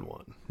episode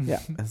 1.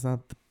 Yeah, it's not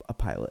a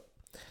pilot.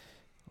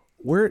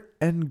 Wirt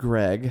and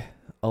Greg,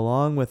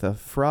 along with a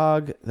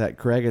frog that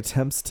Greg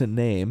attempts to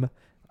name,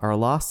 are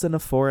lost in a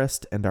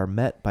forest and are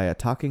met by a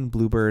talking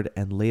bluebird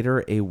and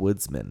later a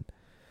woodsman.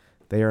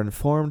 They are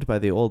informed by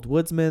the old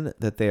woodsman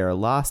that they are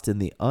lost in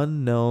the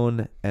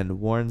unknown and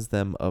warns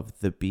them of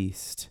the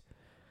beast.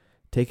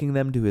 Taking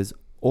them to his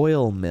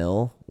oil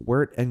mill,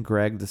 Wirt and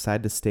Greg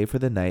decide to stay for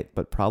the night,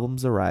 but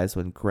problems arise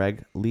when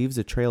Greg leaves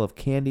a trail of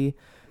candy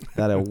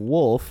that a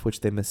wolf,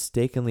 which they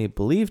mistakenly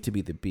believe to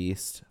be the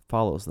beast,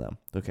 follows them.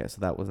 Okay, so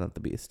that was not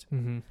the beast.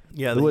 Mm-hmm.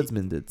 Yeah, the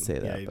woodsman did say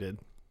that. Yeah, he did.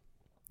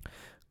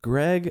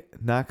 Greg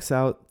knocks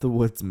out the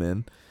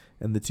woodsman,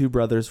 and the two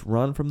brothers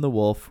run from the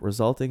wolf,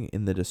 resulting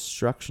in the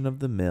destruction of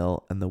the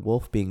mill and the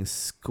wolf being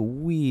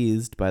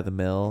squeezed by the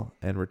mill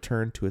and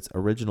returned to its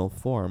original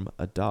form,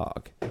 a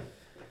dog.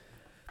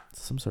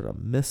 Some sort of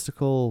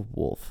mystical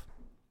wolf.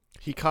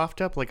 He coughed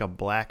up like a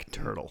black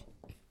turtle.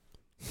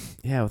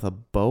 Yeah, with a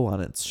bow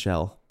on its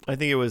shell. I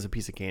think it was a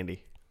piece of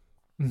candy.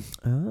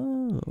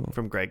 Oh.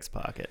 From Greg's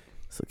pocket.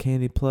 So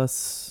candy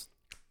plus...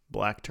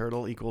 Black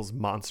turtle equals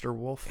monster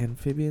wolf.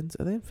 Amphibians?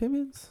 Are they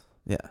amphibians?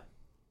 Yeah.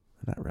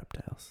 They're not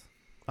reptiles.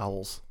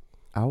 Owls.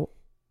 Owl?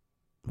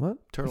 What?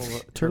 Turtle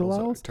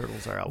owls?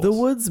 Turtles are owls. The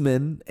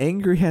woodsman,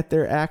 angry at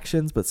their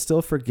actions but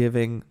still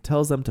forgiving,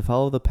 tells them to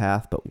follow the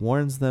path but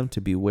warns them to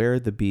beware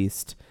the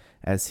beast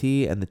as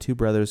he and the two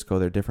brothers go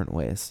their different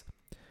ways.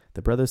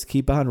 The brothers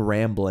keep on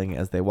rambling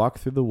as they walk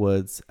through the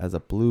woods as a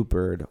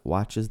bluebird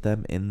watches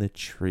them in the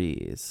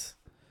trees.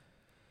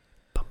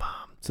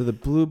 So the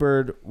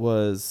bluebird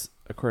was,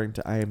 according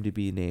to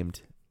IMDb,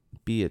 named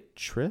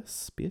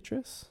Beatrice.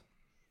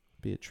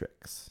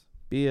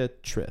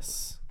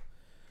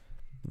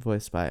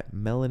 Voiced by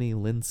Melanie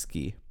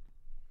Linsky,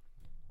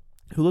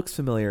 who looks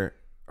familiar.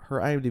 Her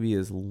IMDb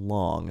is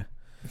long.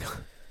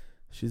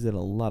 She's in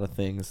a lot of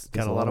things.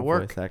 Got a lot of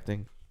work. Voice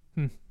acting.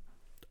 And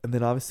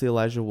then obviously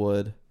Elijah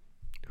Wood,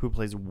 who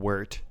plays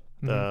Wirt,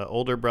 the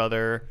older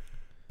brother.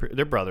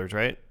 They're brothers,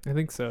 right? I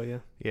think so, yeah.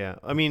 Yeah.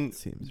 I mean,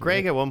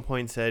 Greg at one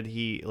point said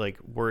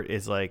Wirt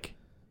is like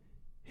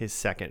his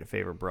second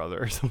favorite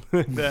brother or something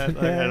like that.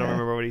 I don't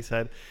remember what he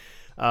said.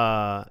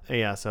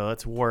 Yeah, so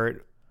that's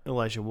Wirt,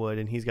 Elijah Wood,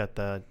 and he's got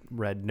the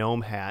red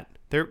gnome hat.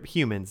 They're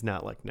humans,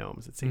 not like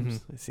gnomes, it seems.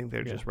 Mm-hmm. It seems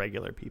they're just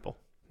regular people.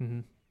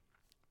 Mm-hmm.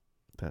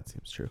 That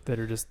seems true. That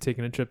are just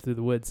taking a trip through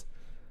the woods.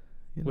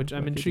 Which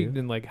I'm intrigued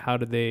in, like, how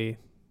did they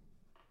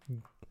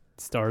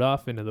start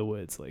off into the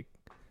woods? Like,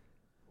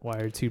 why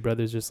are two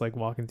brothers just, like,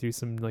 walking through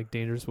some, like,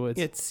 dangerous woods?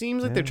 It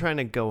seems like they're trying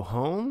to go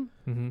home.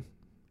 Mm-hmm.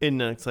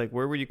 And it's like,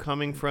 where were you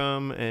coming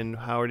from, and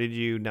how did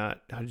you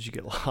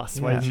get lost?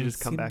 Why did you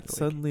just come back?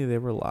 Suddenly they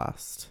were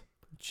lost.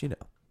 But,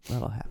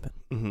 that'll happen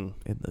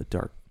in the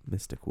dark,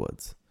 mystic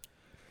woods.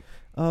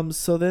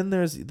 So then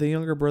there's the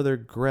younger brother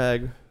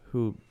Greg,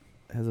 who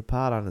has a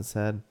pot on his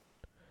head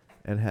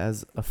and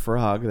has a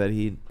frog that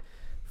he,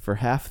 for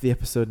half the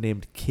episode,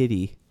 named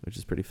Kitty, which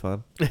is pretty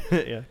fun.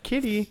 Yeah,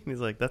 Kitty. He's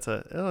like, that's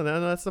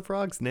the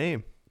frog's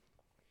name.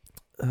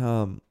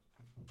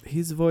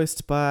 He's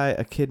voiced by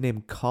a kid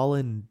named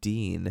Colin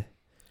Dean.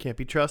 Can't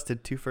be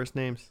trusted. 2 first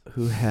names.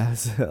 Who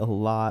has a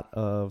lot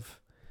of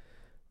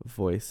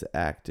voice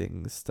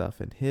acting stuff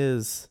in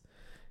his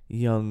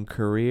young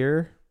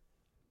career.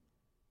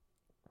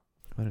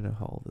 I don't know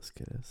how old this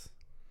kid is.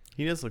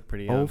 He does look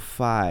pretty young.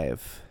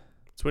 05.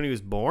 It's when he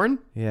was born?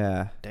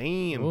 Yeah.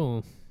 Damn.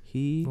 Oh,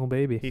 little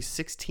baby. He's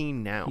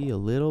 16 now. He a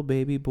little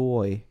baby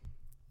boy.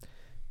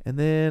 And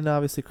then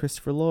obviously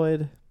Christopher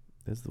Lloyd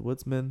is the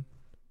woodsman.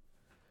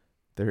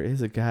 There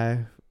is a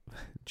guy,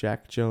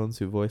 Jack Jones,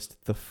 who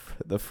voiced the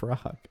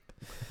frog.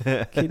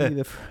 Kitty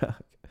the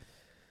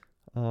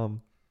frog.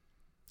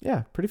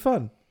 Yeah, pretty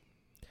fun.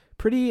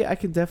 I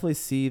can definitely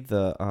see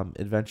the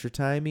Adventure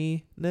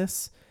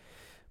Time-ness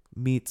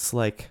meets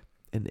like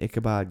an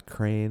Ichabod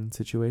Crane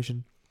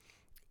situation.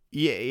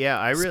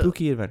 Yeah,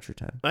 Spooky Adventure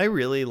Time. I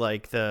really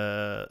like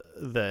the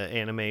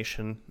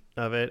animation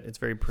of it. It's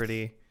very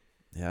pretty.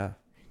 Yeah.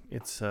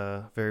 It's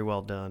very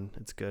well done.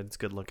 It's good. It's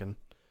good looking.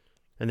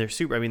 And they're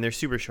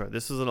super short.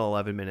 This is an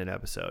 11-minute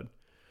episode.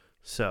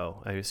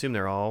 So I assume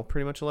they're all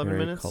pretty much 11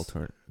 minutes.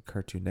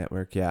 Cartoon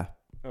Network, yeah.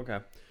 Okay.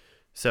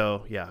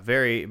 So yeah,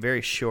 very,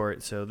 very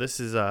short. So this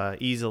is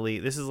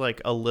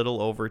like a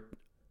little over,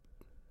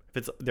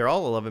 they're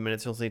all 11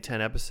 minutes, it's only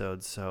 10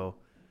 episodes. So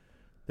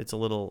it's a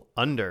little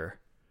under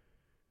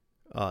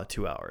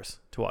 2 hours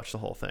to watch the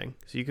whole thing.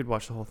 So you could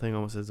watch the whole thing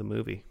almost as a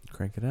movie.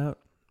 Crank it out.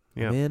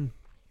 Yeah. I'm in.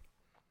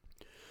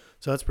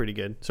 So that's pretty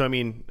good. So, I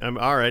mean, I'm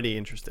already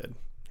interested.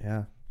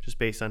 Yeah. Just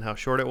based on how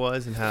short it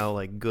was and how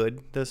like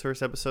good this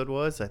first episode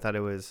was. I thought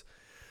it was,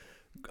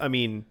 I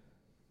mean,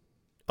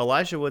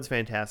 Elijah Wood's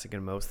fantastic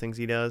in most things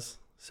he does.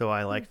 So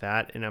I like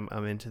that. And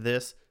I'm into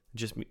this.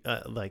 Just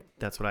like,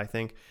 that's what I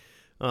think.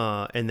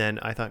 And then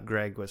I thought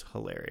Greg was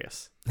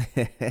hilarious.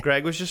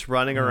 Greg was just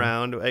running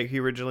around. He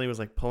originally was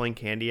like pulling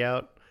candy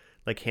out,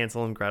 like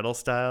Hansel and Gretel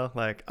style.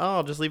 Like, oh,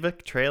 I'll just leave a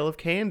trail of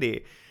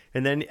candy.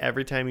 And then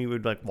every time he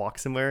would like walk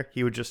somewhere,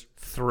 he would just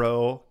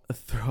throw a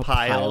piles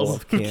pile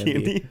of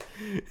candy.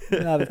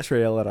 Not a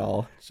trail at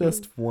all.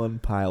 Just one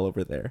pile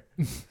over there.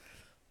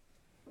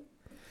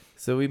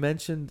 So we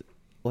mentioned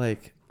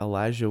like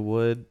Elijah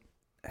Wood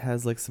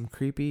has like some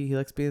creepy, he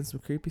likes being in some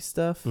creepy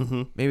stuff.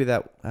 Mm-hmm. Maybe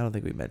that, I don't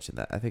think we mentioned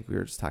that. I think we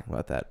were just talking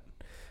about that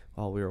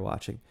while we were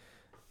watching.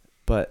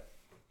 But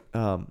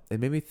it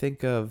made me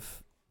think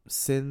of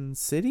Sin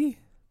City.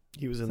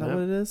 He was in Is that that.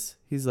 what it is?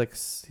 He's like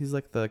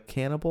the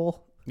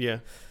cannibal. Yeah.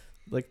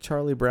 Like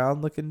Charlie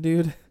Brown looking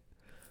dude.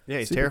 Yeah,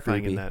 he's Super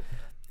terrifying creepy. in that.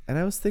 And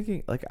I was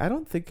thinking, like, I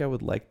don't think I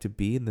would like to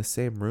be in the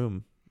same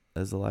room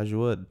as Elijah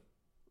Wood.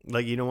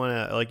 Like, you don't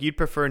want to, like, you'd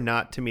prefer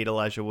not to meet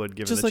Elijah Wood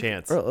given Just the like,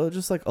 chance. or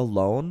just like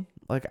alone.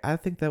 Like, I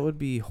think that would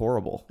be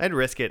horrible. I'd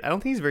risk it. I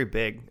don't think he's very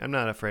big. I'm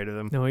not afraid of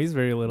him. No, he's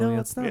very little. No, yeah.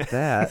 it's not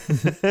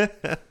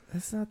that.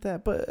 It's not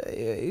that. But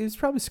he was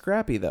probably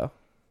scrappy, though.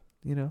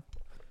 You know?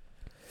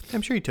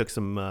 I'm sure he took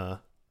some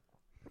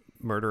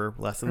murder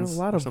lessons. There's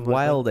a lot of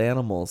wild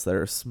animals that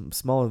are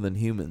smaller than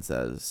humans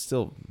that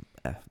still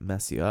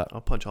mess you up.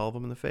 I'll punch all of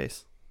them in the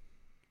face.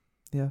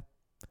 Yeah.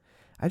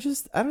 I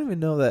don't even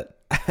know that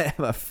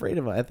I'm afraid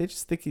of him. I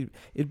just think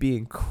it'd be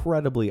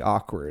incredibly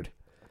awkward.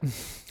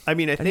 I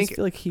mean, I think just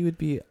feel like he would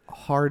be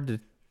hard to,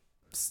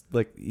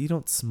 like, you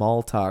don't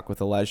small talk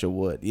with Elijah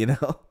Wood, you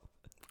know?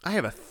 I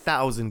have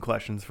 1,000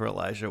 questions for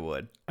Elijah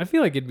Wood. I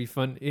feel like it'd be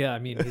fun. Yeah, I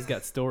mean, he's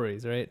got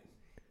stories, right?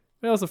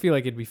 I also feel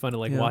like it'd be fun to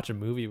like Yeah. watch a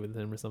movie with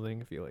him or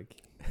something. I feel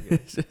like you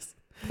could Just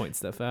point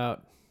stuff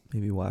out.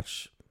 maybe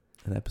watch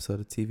an episode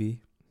of TV.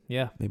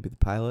 Yeah, Maybe the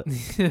pilot.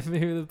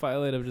 maybe the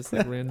pilot of just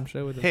like random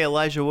show with him. Hey,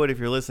 Elijah Wood, if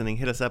you're listening,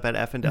 hit us up at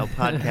F&L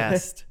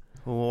Podcast.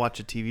 We'll watch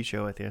a TV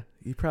show with you.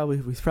 We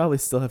probably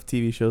still have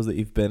TV shows that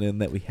you've been in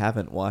that we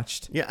haven't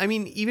watched. Yeah, I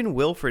mean, even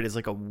Wilfred is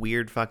like a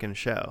weird fucking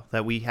show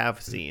that we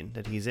have seen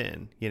that he's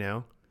in, you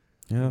know?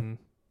 Yeah. Mhm.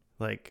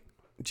 Like,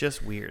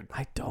 just weird.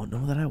 I don't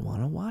know that I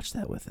want to watch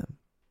that with him.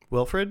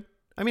 Wilfred?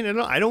 I mean,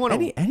 I don't want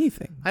to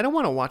anything. I don't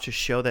want to watch a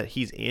show that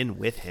he's in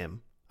with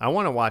him. I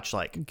want to watch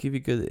like Give you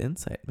good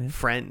insight, man.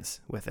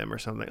 Friends with him or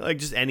something. Like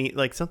just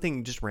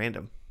something just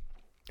random.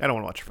 I don't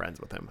want to watch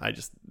Friends with him.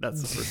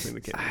 That's the first thing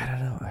that came to I me.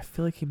 don't know. I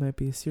feel like he might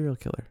be a serial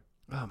killer.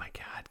 Oh my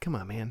God. Come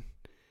on, man.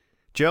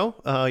 Joe,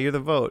 you're the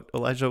vote.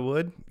 Elijah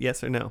Wood,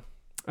 yes or no?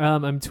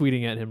 I'm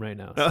tweeting at him right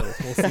now, so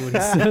we'll see what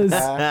he says.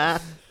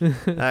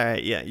 All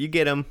right. Yeah, you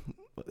get him.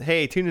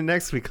 Hey, tune in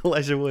next week.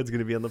 Elijah Wood's going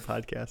to be on the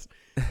podcast.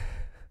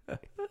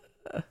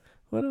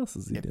 What else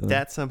is he doing?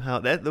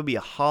 That'll be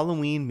a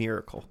Halloween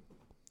miracle.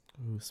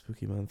 Ooh,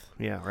 spooky month.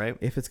 Yeah, right?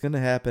 If it's gonna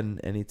happen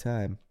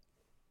anytime,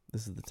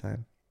 this is the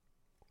time.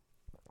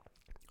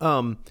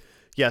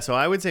 Yeah, so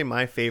I would say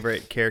my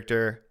favorite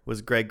character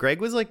was Greg.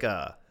 Greg was like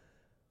a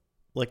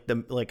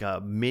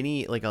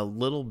mini, like a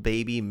little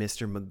baby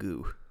Mr.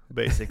 Magoo,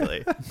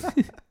 basically.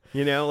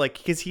 You know, like,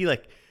 because he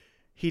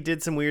he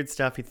did some weird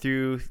stuff. He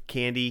threw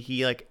candy.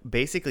 He like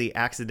basically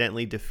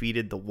accidentally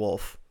defeated the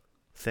wolf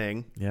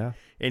thing. Yeah.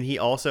 And he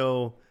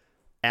also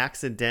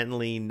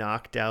accidentally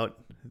knocked out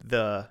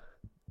the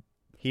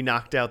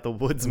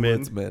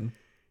woodsman.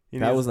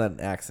 That was not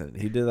an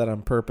accident. He did that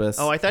on purpose.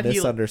 Oh, I thought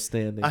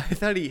misunderstanding. I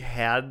thought he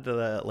had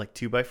the like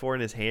 2x4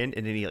 in his hand,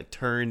 and then he like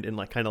turned and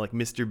like kind of like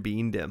Mr.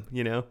 Beaned him,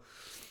 you know?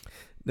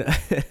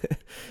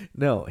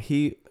 No,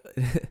 he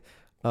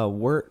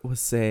Wirt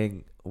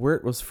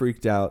was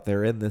freaked out.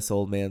 They're in the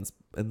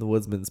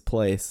woodsman's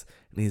place,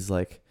 and he's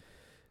like,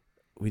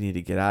 we need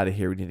to get out of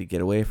here. We need to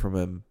get away from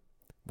him,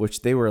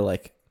 which they were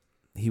like,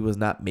 he was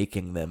not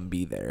making them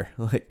be there.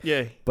 Like,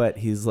 yeah. But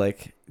he's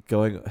like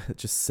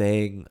just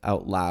saying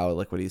out loud,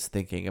 like what he's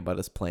thinking about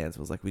his plans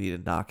was like, we need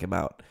to knock him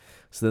out.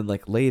 So then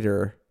like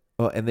later,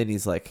 and then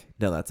he's like,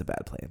 no, that's a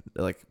bad plan.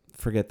 Like,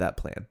 forget that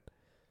plan.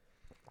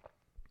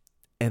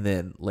 And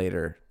then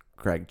later,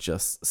 Greg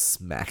just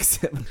smacks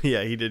him.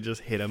 Yeah, he did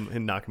just hit him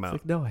and knock him out.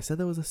 Like, no, I said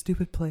that was a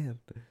stupid plan.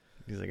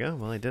 He's like, oh,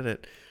 well, I did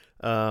it.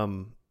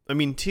 I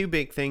mean, two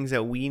big things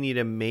that we need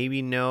to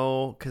maybe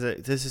know,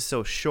 because this is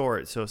so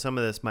short, so some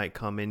of this might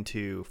come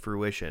into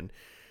fruition,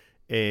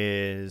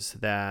 is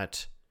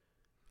that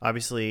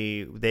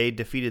obviously they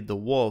defeated the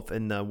wolf,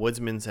 and the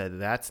woodsman said,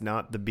 that's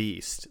not the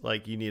beast.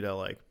 Like, you need to,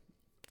 like,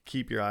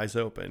 keep your eyes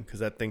open,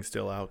 because that thing's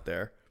still out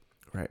there.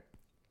 Right.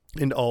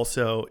 And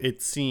also,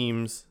 it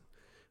seems,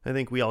 I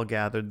think we all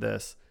gathered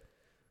this,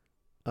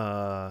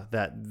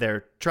 that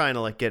they're trying to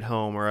like get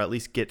home, or at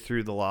least get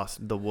through the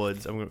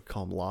woods. I'm going to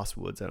call them lost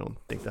woods. I don't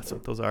think that's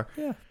what those are.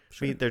 Yeah,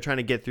 sure. They're trying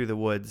to get through the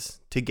woods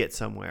to get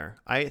somewhere.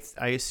 I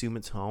assume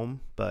it's home,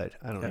 but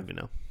I don't even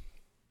know.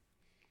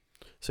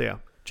 So yeah,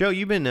 Joe,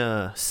 you've been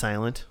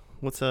silent.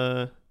 What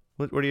are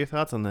your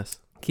thoughts on this?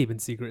 Keeping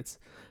secrets.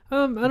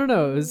 I don't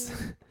know. It was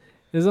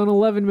an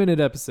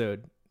 11-minute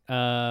episode.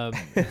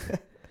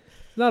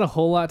 Not a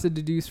whole lot to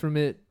deduce from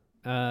it.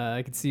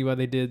 I could see why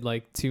they did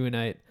like 2 a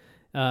night.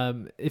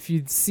 If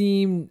you'd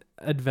seen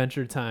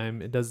Adventure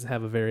Time, it does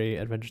have a very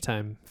Adventure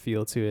Time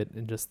feel to it,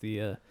 and just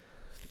the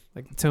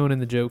like the tone and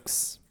the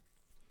jokes.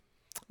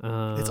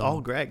 It's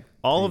all Greg.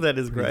 All of that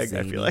is Greg,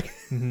 zany. I feel like.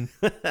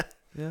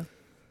 Yeah.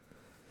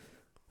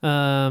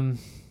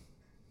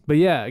 But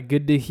yeah,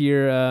 good to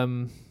hear.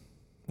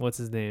 What's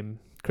his name?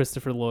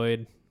 Christopher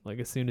Lloyd. Like,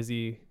 as soon as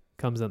he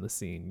comes on the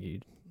scene,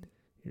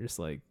 you're just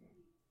like,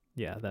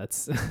 yeah,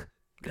 that's.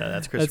 Yeah,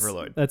 that's Christopher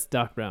Lloyd. That's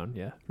Doc Brown,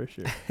 yeah, for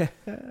sure.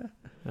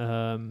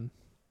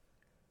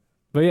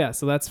 But yeah,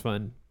 so that's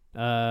fun.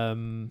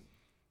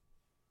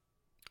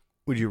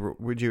 Would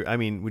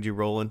you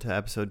roll into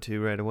episode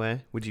 2 right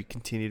away? Would you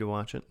continue to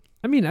watch it?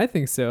 I mean, I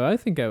think so. I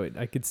think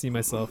I could see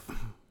myself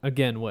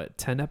again. What,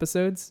 10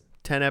 episodes?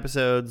 10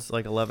 episodes,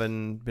 like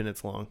 11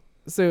 minutes long.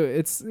 So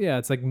it's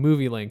like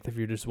movie length if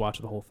you just watch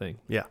the whole thing.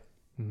 Yeah.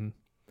 Mm-hmm.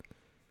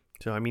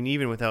 So I mean,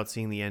 even without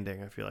seeing the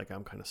ending, I feel like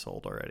I'm kind of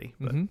sold already.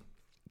 But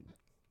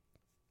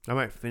I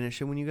might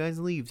finish it when you guys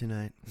leave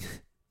tonight.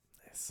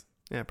 Nice.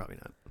 Yeah, probably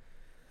not.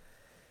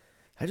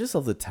 I just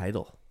love the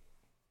title.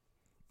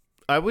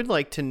 I would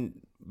like to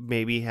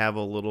maybe have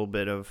a little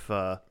bit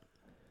of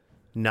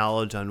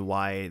knowledge on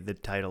why the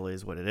title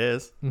is what it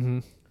is. Mm-hmm.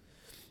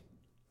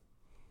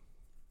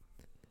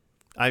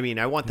 I mean,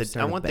 I want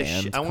called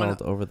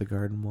Over the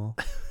Garden Wall.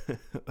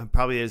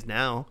 Probably is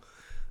now.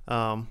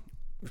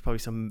 There's probably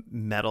some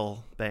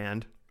metal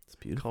band. It's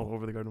beautiful. Called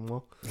Over the Garden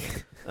Wall.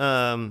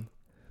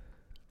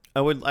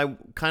 I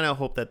kind of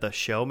hope that the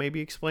show maybe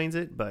explains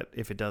it, but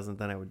if it doesn't,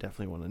 then I would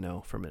definitely want to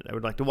know from it. I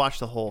would like to watch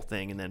the whole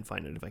thing and then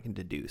find out if I can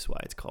deduce why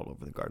it's called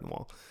Over the Garden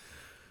Wall.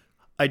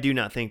 I do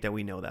not think that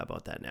we know that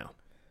about that now.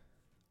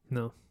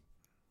 No.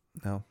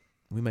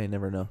 We may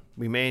never know.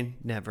 We may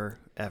never,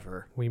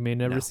 ever. We may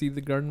never see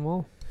the garden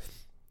wall.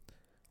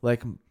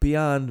 Like,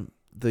 beyond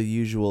the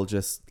usual,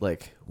 just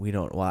like, we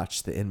don't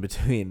watch the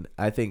in-between,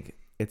 I think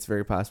it's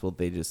very possible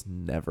they just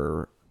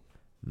never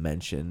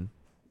mention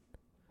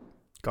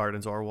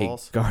gardens or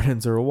walls.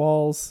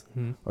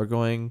 Or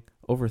going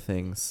over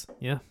things.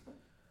 Yeah.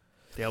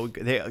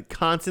 They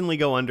constantly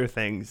go under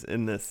things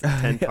in this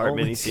 10-part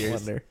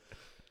miniseries.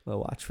 We'll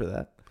watch for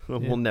that.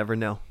 We'll never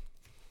know.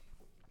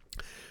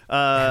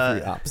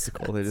 Every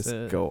obstacle, they just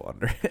go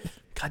under it.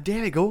 God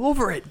damn it, go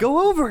over it.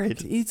 Go over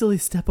it. Easily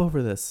step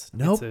over this.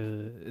 Nope.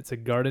 It's a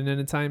garden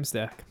and a time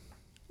stack.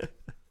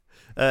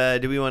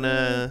 Do we want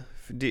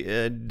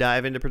to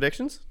dive into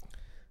predictions?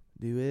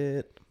 Do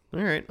it.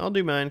 All right, I'll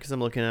do mine because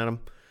I'm looking at them.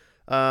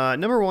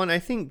 Number 1, I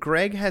think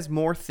Greg has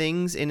more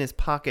things in his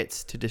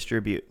pockets to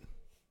distribute.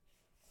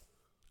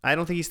 I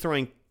don't think he's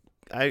throwing...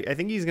 I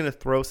think he's going to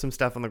throw some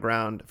stuff on the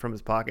ground from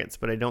his pockets,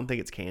 but I don't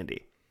think it's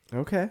candy.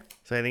 Okay.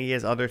 So I think he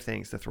has other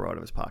things to throw out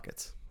of his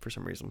pockets for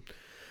some reason.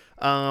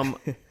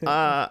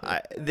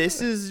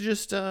 This is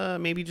just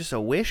maybe just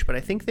a wish, but I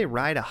think they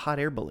ride a hot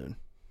air balloon.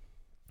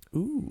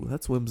 Ooh,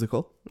 that's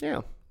whimsical.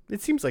 Yeah,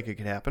 it seems like it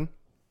could happen.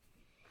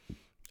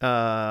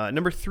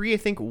 Number 3, I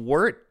think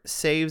Wirt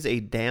saves a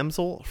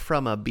damsel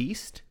from a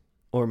beast,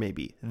 or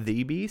maybe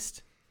the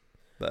beast.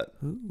 But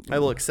I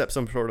will accept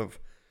some sort of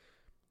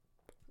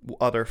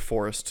other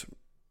forest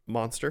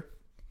monster.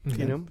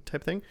 you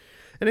type thing.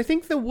 And I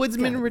think the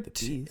woodsman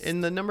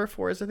in the number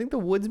 4 is I think the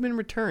woodsman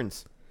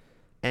returns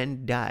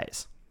and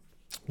dies.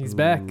 He's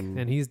back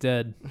and he's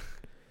dead.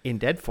 In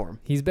dead form.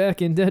 He's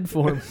back in dead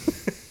form.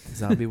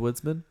 Zombie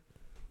woodsman?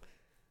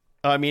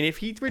 I mean, if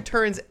he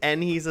returns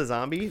and he's a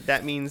zombie,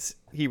 that means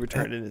he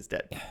returned and is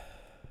dead.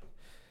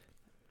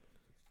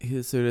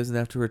 So he doesn't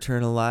have to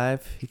return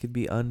alive. He could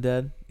be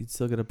undead. You'd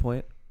still get a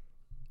point.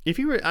 If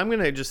he I'm going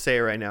to just say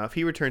it right now. If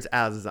he returns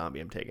as a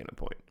zombie, I'm taking a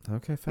point.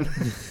 Okay, fine.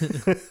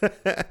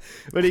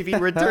 But if he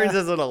returns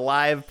as an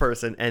alive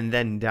person and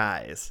then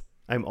dies,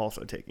 I'm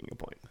also taking a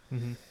point.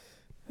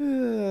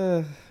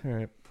 All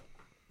right.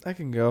 I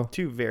can go.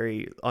 2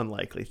 very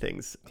unlikely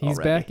things. He's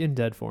already. back in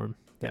dead form.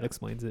 That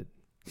explains it.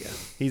 Yeah.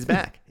 He's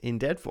back in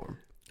dead form.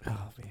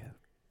 Oh,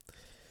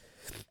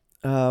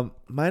 man.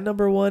 My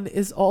number 1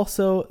 is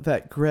also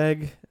that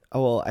Greg.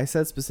 Oh, well, I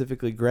said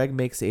specifically Greg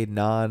makes a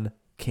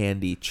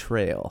non-candy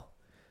trail.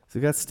 So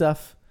we got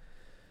stuff,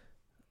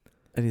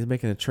 and he's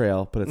making a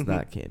trail, but it's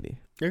not candy.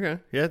 Okay.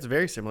 Yeah, it's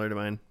very similar to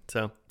mine.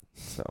 So.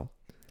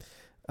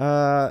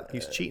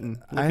 He's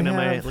cheating. Looking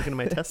at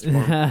my test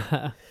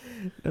form.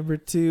 Number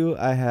 2,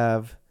 I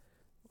have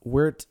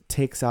Wirt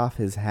takes off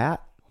his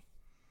hat.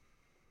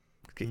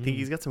 Okay, think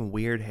he's got some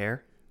weird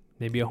hair.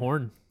 Maybe a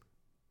horn.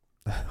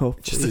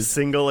 Just a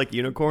single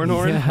unicorn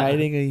horn. He's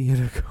hiding a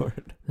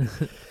unicorn.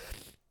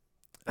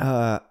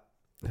 Oh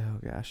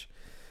gosh,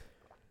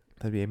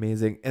 that'd be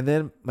amazing. And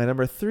then my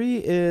number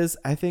 3 is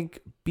I think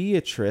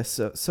Beatrice.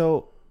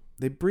 So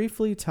they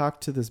briefly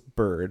talked to this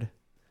bird.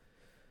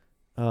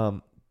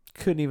 Couldn't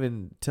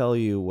even tell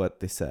you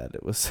what they said.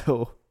 It was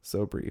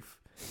so brief.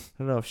 I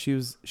don't know if she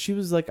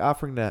was like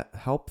offering to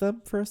help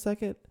them for a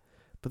second,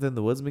 but then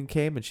the woodsman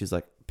came and she's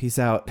like, "Peace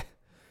out.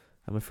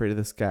 I'm afraid of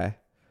this guy."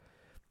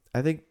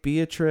 I think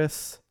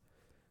Beatrice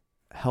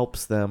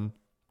helps them,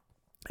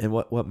 and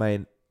what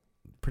my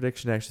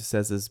prediction actually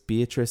says is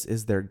Beatrice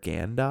is their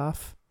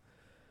Gandalf.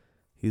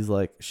 She's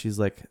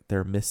like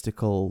their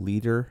mystical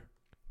leader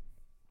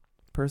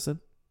person.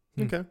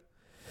 Okay.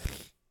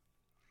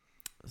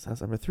 So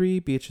that's number 3.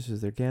 Beatrice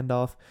is their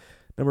Gandalf.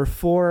 Number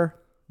 4,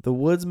 the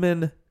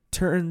woodsman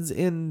turns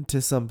into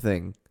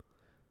something.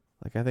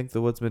 Like I think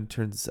the woodsman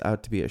turns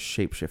out to be a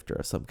shapeshifter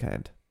of some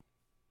kind.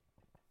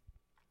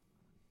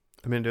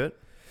 I'm into it.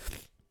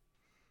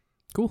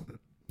 Cool.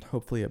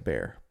 Hopefully a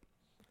bear.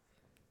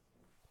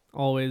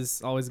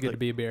 Always good to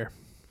be a bear.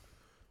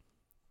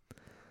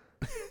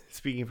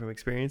 Speaking from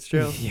experience,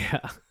 Joe. Yeah.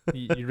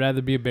 You'd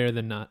rather be a bear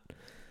than not.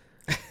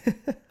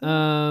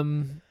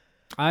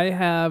 I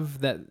have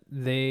that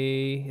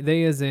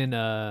they as in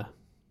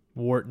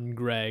Wart and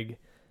Greg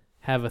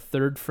have a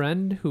third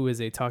friend who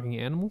is a talking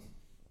animal.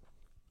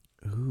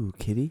 Ooh,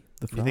 Kitty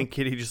the frog. You think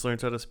Kitty just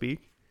learns how to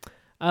speak?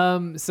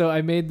 So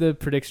I made the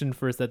prediction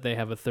first that they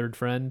have a third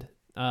friend.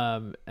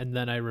 And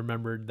then I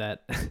remembered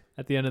that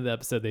at the end of the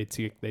episode they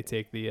take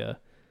the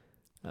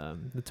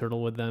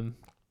turtle with them.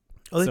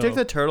 Oh, they took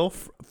the turtle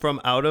from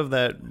out of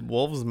that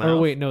wolf's mouth. Oh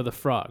wait, no, the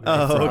frog.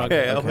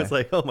 Okay. I was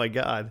like, oh my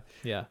god.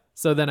 Yeah.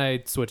 So then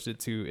I switched it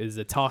to is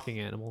a talking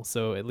animal.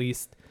 So at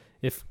least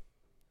if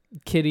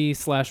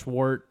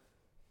Kitty/Wart,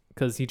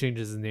 because he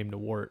changes his name to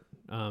Wart.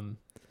 Oh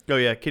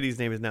yeah, Kitty's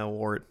name is now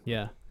Wart.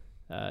 Yeah.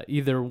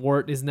 Either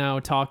Wart is now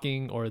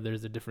talking or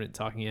there's a different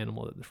talking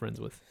animal that they're friends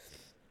with.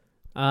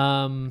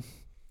 I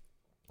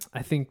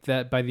think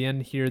that by the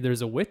end here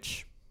there's a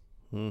witch.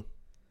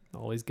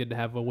 Always good to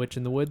have a witch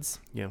in the woods.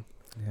 Yeah.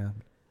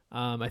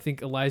 I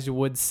think Elijah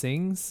Wood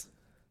sings.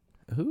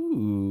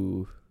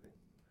 Ooh.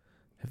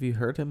 Have you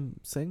heard him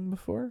sing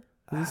before?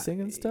 Is he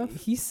singing stuff?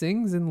 He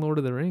sings in Lord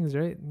of the Rings,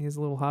 right? He has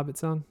a little Hobbit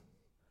song.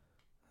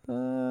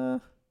 I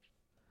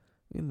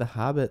mean, the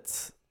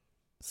Hobbits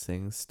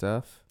sing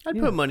stuff. I'd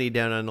put money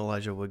down on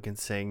Elijah Wood can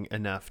sing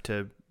enough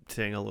to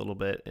sing a little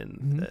bit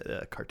in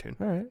the cartoon.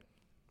 All right.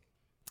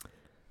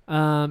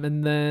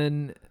 And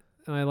then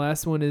my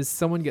last one is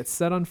someone gets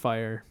set on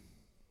fire.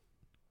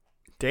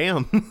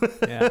 Damn.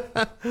 Yeah.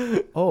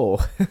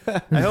 Oh.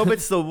 I hope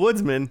it's the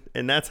woodsman,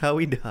 and that's how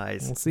he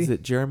dies. We'll see. Is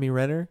it Jeremy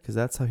Renner? Because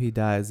that's how he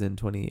dies in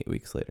 28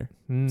 Weeks Later.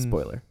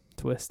 Spoiler.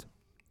 Twist.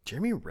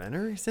 Jeremy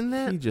Renner is in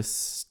that? He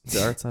just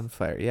starts on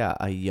fire. Yeah,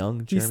 a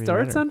young Jeremy He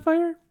starts Renner. on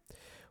fire?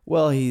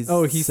 Well, he's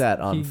set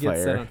on he fire.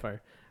 Gets set on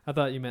fire. I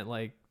thought you meant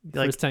like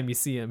first time you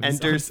see him.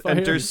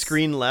 Enters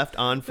screen left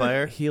on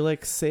fire. He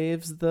like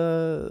saves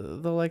the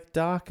like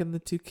Doc and the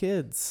 2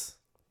 kids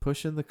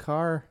pushing the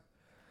car.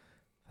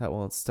 That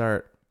won't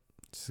start.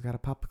 Just gotta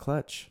pop the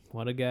clutch.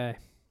 What a guy.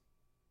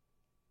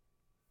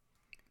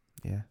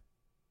 Yeah.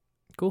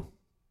 Cool.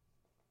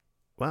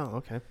 Wow,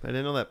 okay. I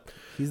didn't know that.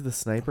 He's the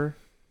sniper.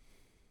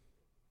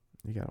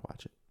 You gotta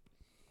watch it.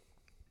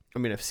 I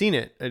mean, I've seen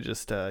it. I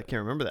just can't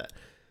remember that.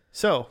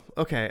 So,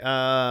 okay.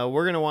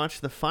 We're going to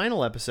watch the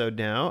final episode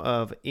now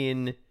of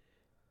I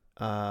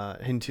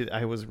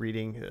was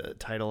reading the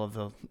title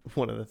of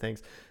one of the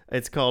things.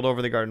 It's called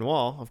Over the Garden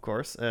Wall, of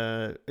course.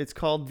 It's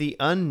called The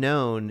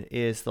Unknown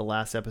is the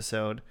last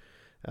episode.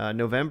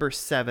 November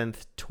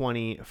 7th,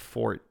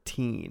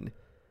 2014.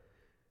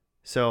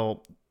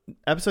 So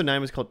episode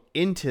 9 was called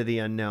Into the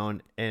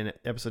Unknown, and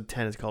episode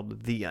 10 is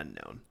called The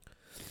Unknown.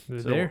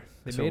 They're there.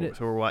 They made it.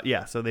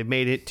 So they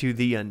made it to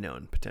the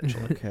unknown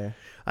potentially. Okay.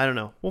 I don't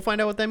know. We'll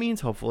find out what that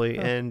means hopefully,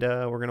 and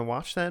we're gonna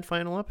watch that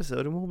final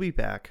episode, and we'll be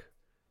back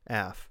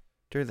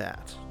after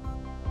that.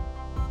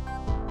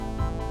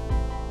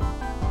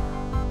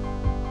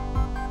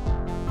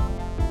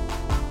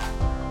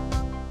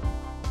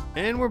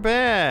 And we're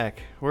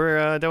back.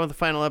 We're done with the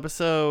final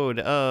episode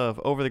of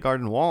Over the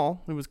Garden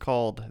Wall. It was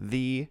called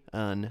The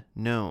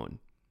Unknown.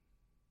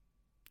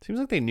 Seems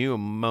like they knew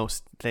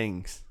most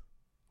things.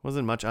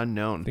 Wasn't much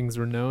unknown. Things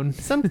were known.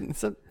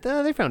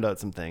 They found out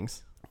some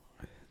things.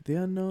 The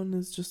unknown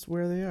is just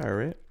where they are,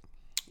 right?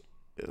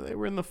 They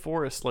were in the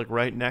forest, like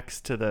right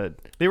next to the...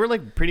 They were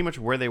like pretty much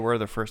where they were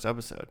the first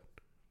episode.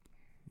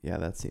 Yeah,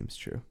 that seems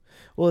true.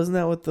 Well, isn't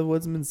that what the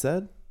woodsman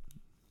said?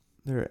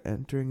 They're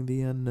entering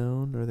the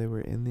unknown, or they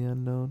were in the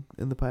unknown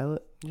in the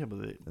pilot? Yeah, but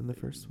in the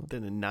first one.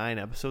 Then in 9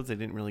 episodes, they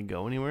didn't really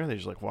go anywhere. They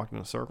just like walked in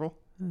a circle.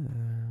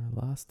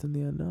 Lost in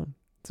the unknown.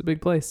 It's a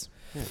big place.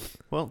 Yeah.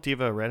 Well, do you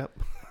have a write-up?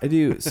 I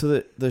do.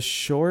 So the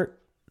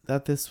short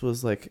that this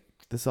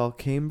all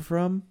came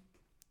from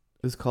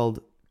is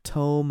called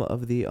Tome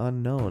of the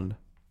Unknown,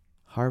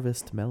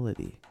 Harvest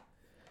Melody.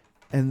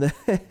 And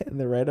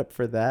the write-up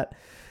for that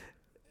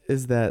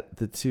is that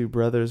the two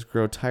brothers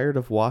grow tired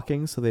of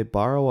walking, so they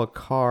borrow a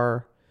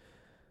car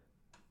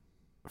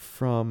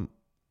from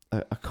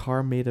a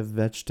car made of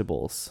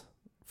vegetables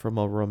from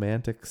a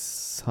romantic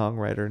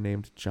songwriter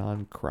named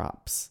John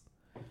Crops.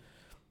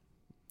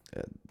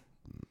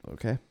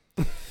 Okay.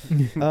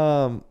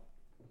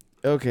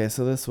 Okay,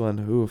 so this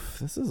one,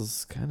 this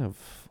is kind of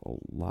a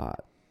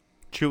lot.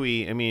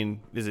 Chewy, I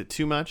mean, is it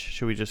too much?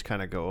 Should we just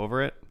kind of go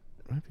over it?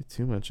 Might be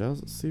too much. I'll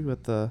see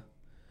what the...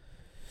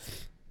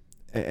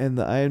 And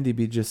the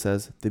IMDb just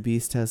says, "The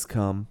beast has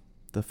come.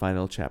 The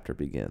final chapter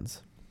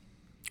begins."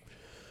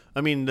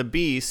 I mean, the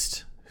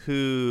beast,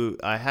 who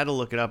I had to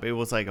look it up, it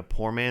was like a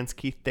poor man's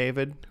Keith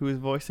David who was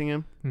voicing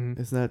him.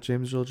 Mm-hmm. Isn't that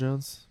James Earl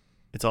Jones?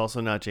 It's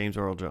also not James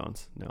Earl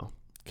Jones. No.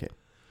 Okay.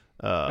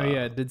 Oh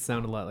yeah, it did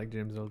sound a lot like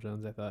James Earl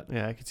Jones, I thought.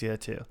 Yeah, I could see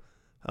that too.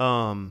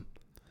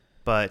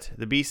 But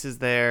the beast is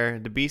there.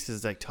 The beast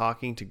is like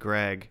talking to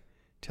Greg,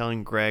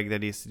 telling Greg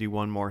that he has to do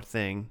one more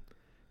thing,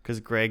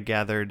 because Greg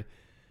gathered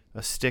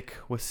a stick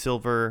with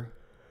silver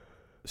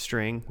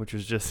string, which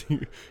was just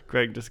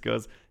Greg just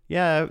goes,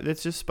 "Yeah,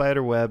 it's just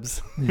spider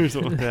webs," or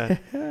something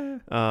like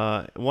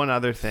that. One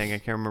other thing I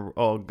can't remember.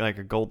 Oh, like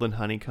a golden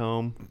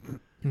honeycomb.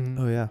 Mm-hmm.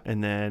 Oh yeah.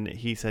 And then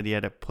he said he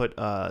had to put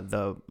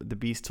the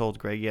beast told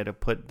Greg he had to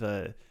put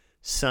the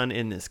sun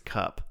in this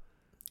cup,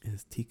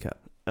 His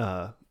teacup.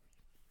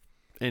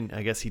 And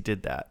I guess he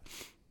did that.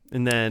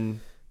 And then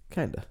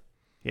Kinda.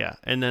 yeah,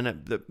 and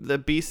then the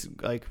beast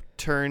like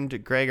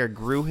turned Greg or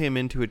grew him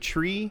into a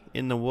tree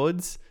in the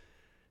woods,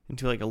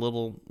 into like a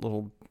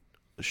little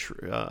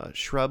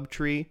shrub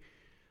tree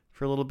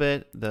for a little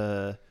bit.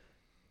 The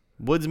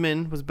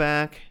woodsman was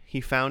back.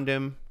 He found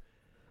him.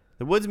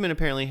 The woodsman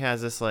apparently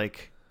has this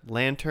like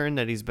lantern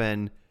that he's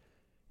been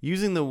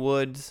using the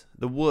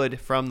wood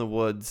from the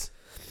woods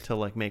to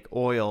like make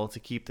oil to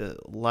keep the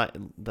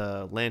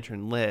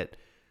lantern lit,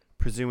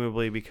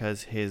 presumably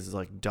because his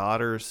like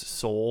daughter's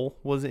soul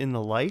was in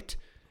the light,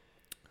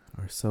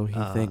 Or so he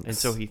thinks. and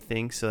so he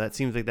thinks. So that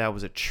seems like that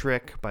was a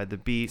trick by the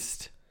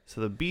beast.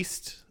 So the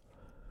beast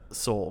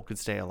soul could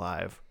stay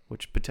alive,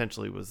 which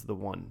potentially was the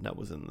one that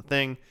was in the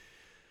thing.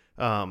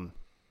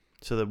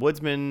 So the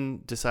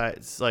woodsman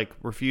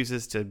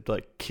refuses to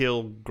like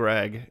kill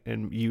Greg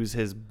and use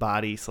his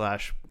body /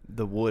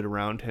 the wood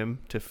around him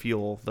to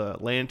fuel the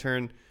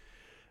lantern.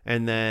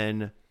 And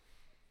then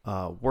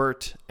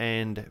Wirt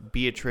and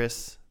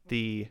Beatrice,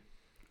 the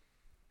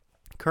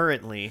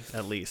currently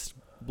at least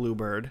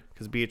Bluebird,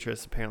 because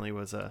Beatrice apparently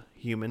was a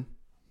human,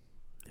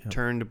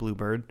 turned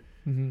Bluebird.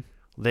 Mm-hmm.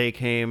 They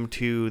came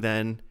to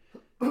then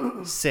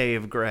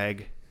save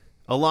Greg,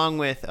 along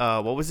with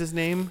what was his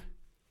name?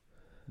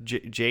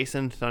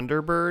 Jason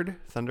Thunderbird?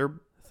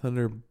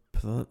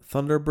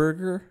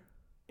 Thunderburger?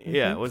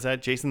 Yeah, was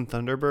that Jason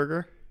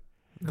Thunderburger?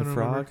 The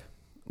frog?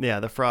 Yeah,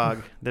 the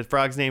frog. The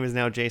frog's name is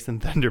now Jason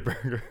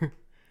Thunderburger.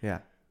 Yeah.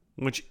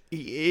 Which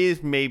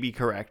is maybe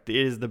correct. It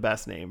is the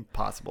best name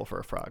possible for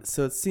a frog.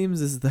 So it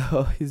seems as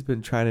though he's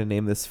been trying to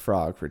name this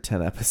frog for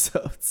 10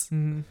 episodes,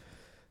 Mm-hmm.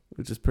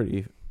 which is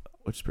pretty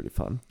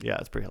fun. Yeah,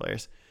 it's pretty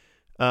hilarious.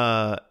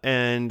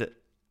 And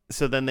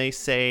so then they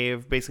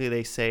save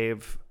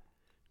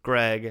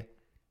Greg,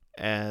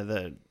 and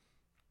the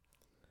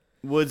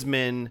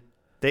woodsman,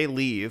 they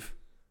leave.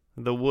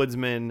 The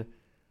woodsman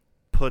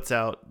puts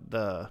out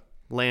the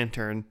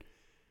lantern,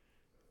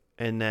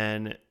 and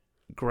then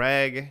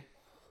Greg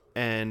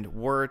and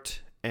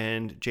Wirt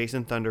and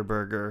Jason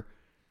Thunderburger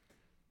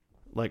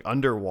like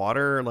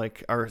underwater,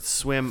 like are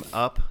swim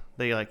up.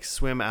 They like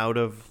swim out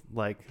of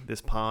like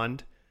this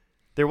pond.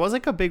 There was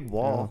like a big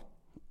wall,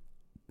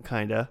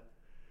 kinda,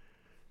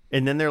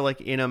 and then they're like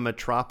in a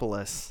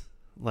metropolis,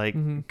 like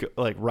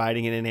like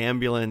riding in an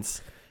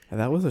ambulance. And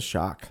that was a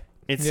shock.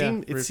 It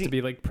seemed to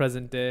be like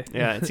present day.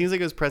 Yeah, it seems like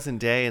it was present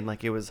day and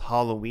like it was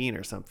Halloween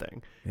or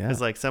something. Yeah.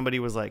 Because like somebody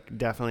was like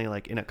definitely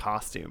like in a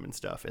costume and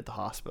stuff at the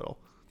hospital.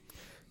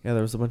 Yeah,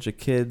 there was a bunch of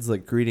kids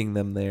like greeting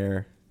them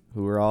there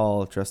who were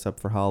all dressed up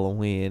for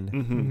Halloween.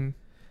 Mm-hmm.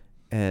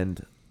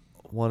 And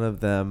one of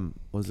them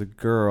was a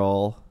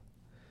girl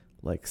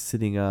like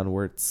sitting on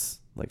Wirt's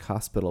like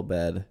hospital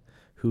bed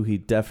who he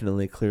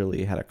definitely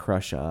clearly had a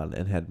crush on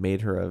and had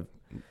made her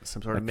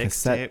some sort of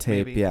cassette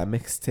tape. Maybe? Yeah,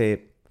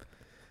 mixtape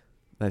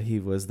that he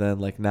was then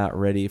like not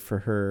ready for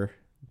her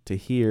to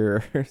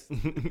hear, which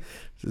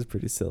is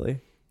pretty silly.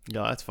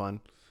 Yeah, that's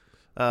fun.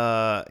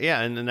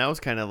 Yeah, and that was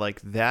kind of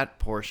like that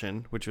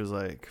portion, which was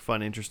like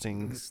fun,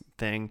 interesting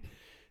thing.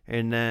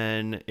 And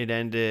then it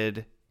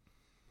ended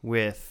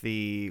with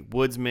the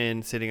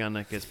woodsman sitting on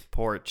like his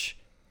porch,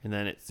 and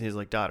then his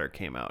like daughter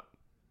came out.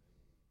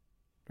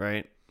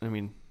 Right? I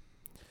mean,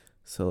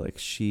 so like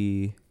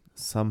she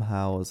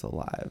somehow is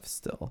alive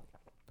still.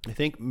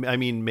 I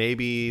mean,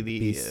 maybe the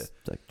Beast,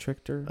 like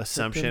tricked her.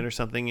 assumption or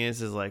something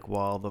is like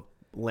while the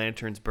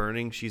lantern's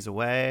burning, she's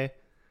away.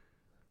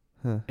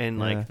 Huh, And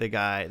like the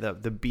guy,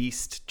 the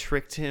beast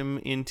tricked him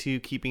into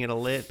keeping it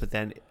lit, but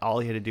then all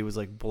he had to do was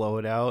like blow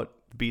it out.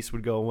 The beast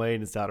would go away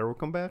and his daughter would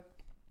come back.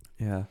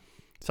 Yeah.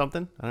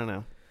 Something? I don't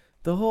know.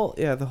 The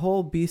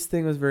whole beast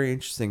thing was very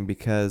interesting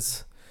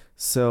because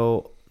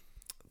so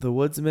the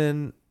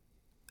woodsman,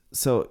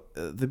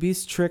 the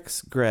beast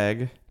tricks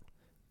Greg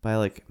by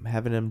like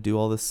having him do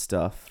all this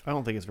stuff. I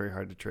don't think it's very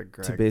hard to trick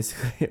Greg. To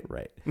basically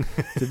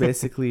to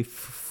basically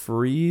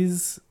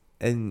freeze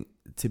and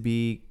to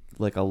be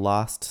like a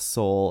lost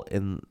soul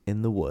in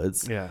the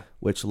woods. Yeah.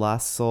 Which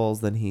lost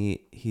souls then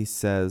he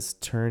says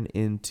turn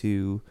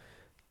into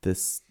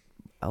this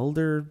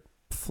elder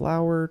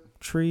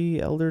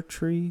tree,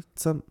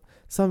 some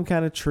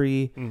kind of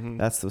tree. Mm-hmm.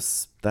 That's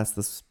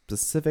the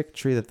specific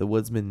tree that the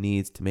woodsman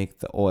needs to make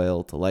the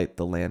oil to light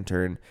the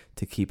lantern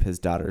to keep his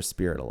daughter's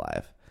spirit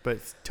alive. But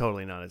it's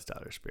totally not his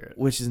daughter's spirit.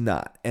 Which is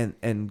not.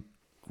 And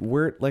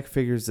Wirt like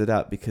figures it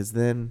out because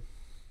then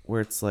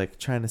Wirt's like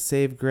trying to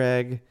save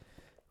Greg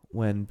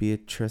when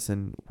Beatrice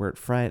and Wirt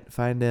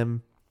find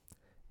him,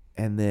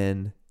 and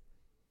then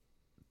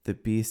the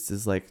beast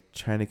is like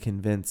trying to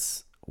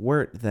convince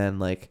Wirt then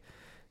like,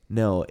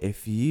 no,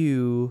 if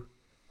you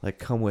like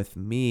come with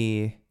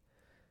me,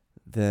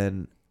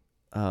 then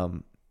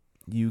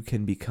you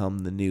can become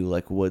the new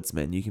like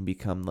woodsman. You can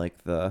become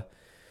like the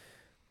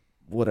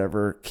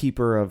whatever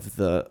keeper of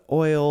the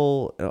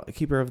oil,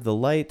 keeper of the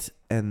light,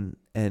 and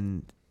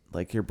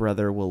like your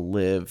brother will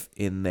live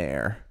in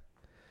there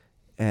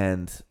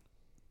and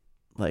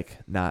like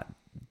not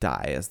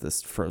die as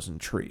this frozen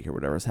tree or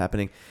whatever's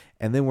happening.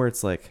 And then where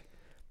it's like,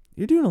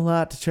 you're doing a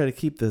lot to try to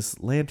keep this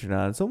lantern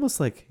on. It's almost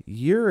like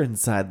you're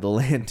inside the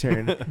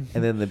lantern.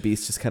 And then the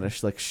beast just kind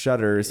of like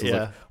shudders. Yeah.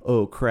 Like,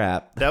 oh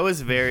crap. That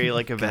was very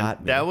like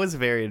that was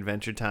very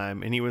Adventure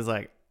Time. And he was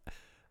like,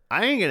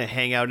 I ain't gonna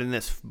hang out in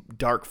this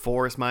dark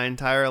forest my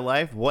entire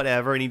life,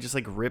 whatever. And he just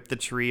like ripped the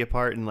tree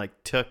apart and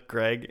like took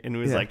Greg and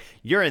was like,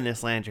 you're in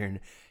this lantern.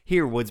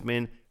 Here,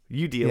 woodsman,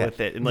 you deal with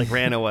it, and like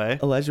ran away.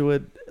 Elijah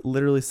Wood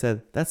literally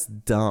said, that's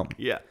dumb.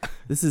 Yeah.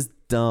 This is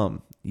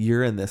dumb.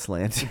 You're in this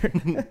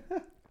lantern.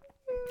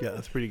 Yeah,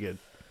 that's pretty good.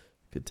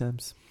 Good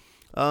times.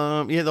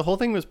 Yeah, the whole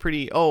thing was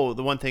pretty. Oh,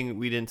 the one thing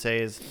we didn't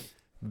say is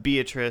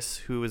Beatrice,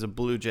 who is a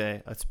blue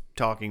jay, a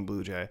talking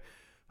blue jay.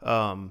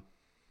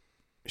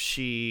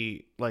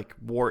 She like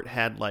Wirt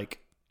had like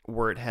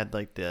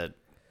the,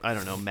 I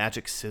don't know,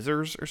 magic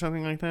scissors or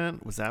something like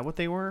that. Was that what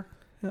they were?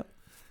 Yep.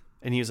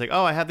 And he was like,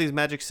 "Oh, I have these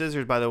magic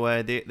scissors, by the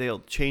way. They'll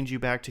change you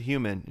back to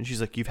human." And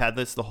she's like, "You've had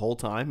this the whole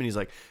time?" And he's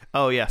like,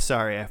 "Oh yeah,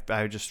 sorry,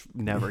 I just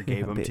never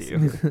gave them to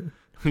you."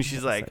 And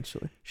she's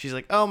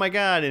like, "Oh my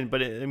god!" And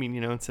I mean,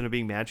 you know, instead of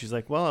being mad, she's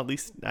like, "Well, at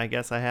least I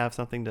guess I have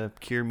something to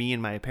cure me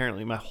and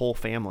apparently my whole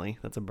family.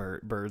 That's a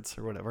birds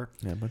or whatever."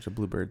 Yeah, a bunch of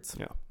bluebirds.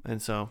 Yeah,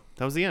 and so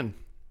that was the end.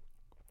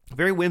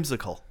 Very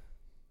whimsical.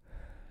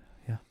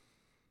 Yeah.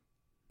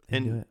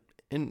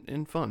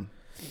 And fun.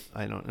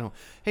 I don't know.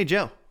 Hey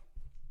Joe,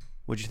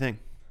 what'd you think?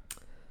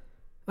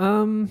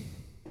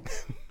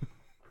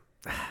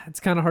 It's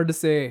kind of hard to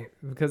say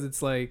because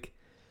it's like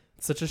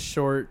such a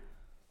short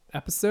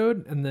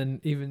episode, and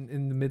then even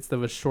in the midst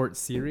of a short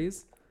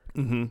series.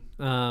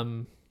 Mm-hmm. I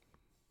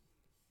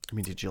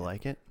mean, did you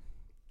like it?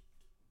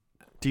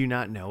 Do you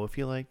not know if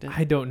you liked it?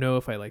 I don't know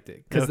if I liked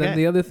it because then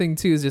the other thing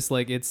too is just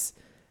like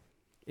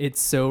it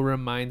so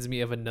reminds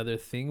me of another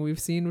thing we've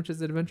seen, which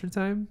is Adventure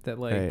Time. That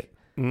like,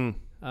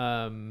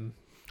 I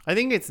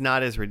think it's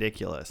not as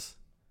ridiculous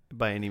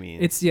by any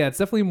means. It's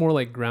definitely more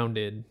like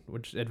grounded,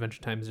 which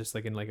Adventure Time is just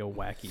like in like a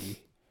wacky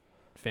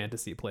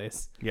fantasy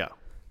place. Yeah.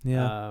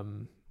 Yeah.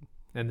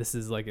 And this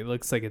is like, it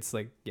looks like it's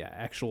like,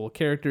 actual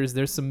characters.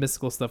 There's some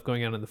mystical stuff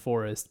going on in the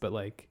forest, but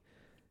like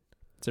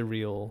it's a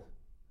real,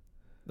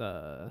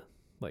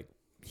 like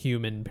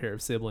human pair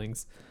of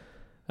siblings.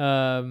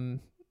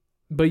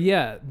 But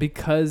yeah,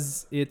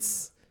 because it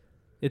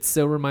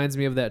so reminds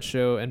me of that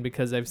show, and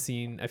because I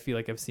feel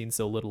like I've seen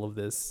so little of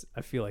this,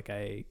 I feel like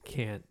I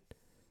can't,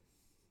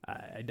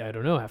 I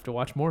don't know, I have to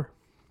watch more.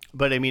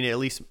 But I mean, at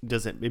least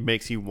it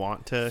makes you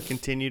want to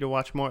continue to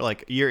watch more?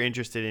 Like, you're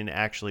interested in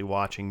actually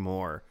watching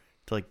more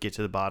to like get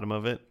to the bottom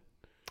of it?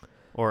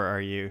 Or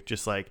are you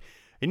just like,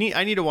 I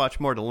need to watch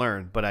more to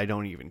learn, but I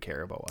don't even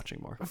care about watching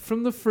more?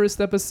 From the first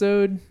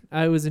episode,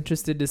 I was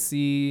interested to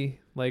see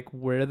like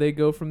where they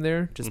go from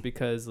there, just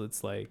because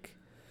it's like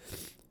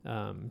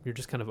you're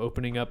just kind of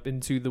opening up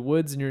into the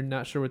woods and you're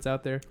not sure what's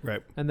out there.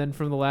 Right. And then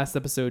from the last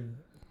episode,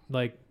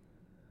 like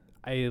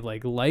I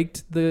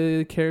liked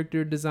the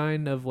character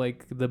design of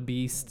like the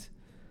beast.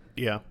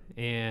 Yeah.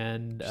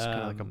 And just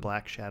kind of like a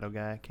black shadow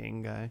guy,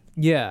 king guy.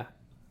 Yeah.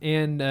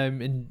 And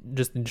I'm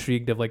just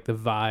intrigued of like the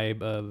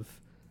vibe of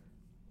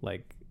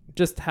like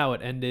just how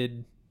it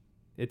ended.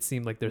 It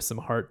seemed like there's some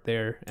heart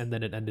there, and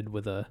then it ended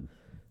with a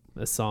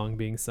song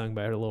being sung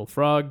by a little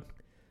frog,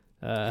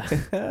 which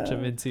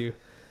I'm into.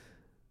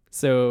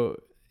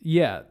 So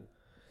yeah,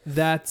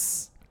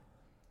 that's,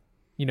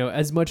 you know,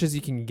 as much as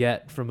you can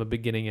get from a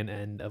beginning and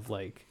end of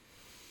like,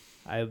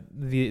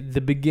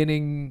 the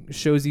beginning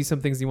shows you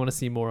some things you want to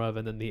see more of,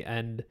 and then the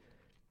end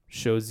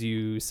shows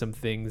you some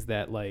things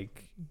that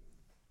like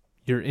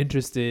you're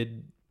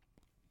interested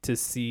to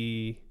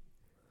see.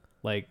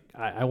 Like,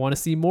 I want to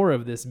see more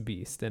of this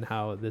beast and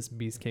how this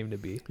beast came to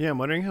be. Yeah, I'm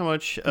wondering how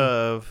much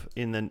of,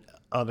 in the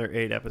other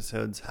 8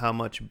 episodes, how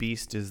much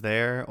beast is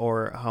there,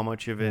 or how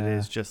much of it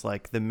is just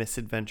like the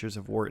misadventures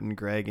of Wirt and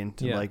Greg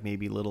into like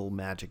maybe little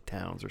magic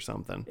towns or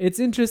something. It's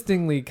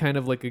interestingly kind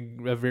of like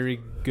a very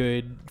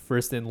good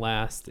first and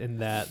last, in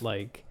that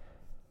like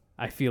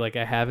I feel like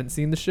I haven't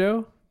seen the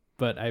show,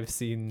 but I've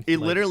seen it.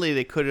 Like, literally,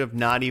 they could have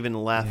not even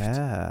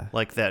left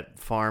like that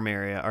farm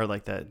area or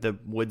like the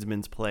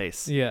woodsman's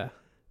place. Yeah.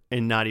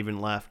 And not even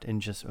left,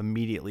 and just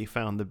immediately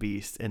found the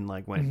beast and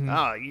like went,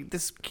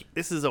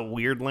 this is a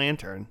weird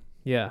lantern.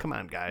 Yeah. Come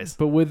on, guys.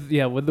 But with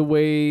the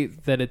way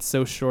that it's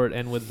so short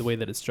and with the way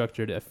that it's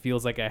structured, it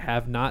feels like I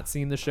have not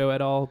seen the show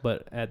at all,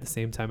 but at the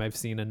same time I've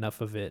seen enough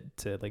of it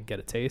to like get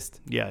a taste.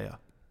 Yeah.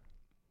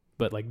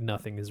 But like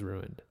nothing is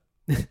ruined.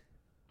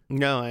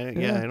 No, I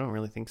don't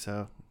really think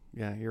so.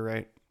 Yeah, you're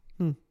right.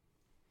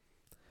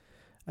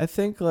 I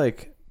think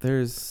like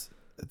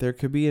there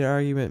could be an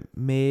argument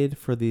made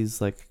for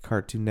these like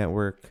Cartoon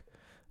Network,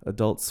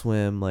 Adult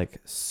Swim, like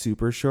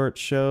super short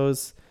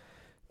shows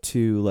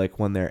to like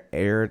when they're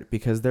aired,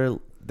 because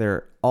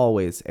they're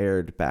always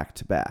aired back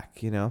to back,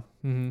 you know?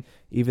 Mm-hmm.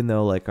 Even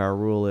though like our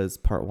rule is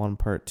part 1,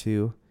 part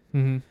 2.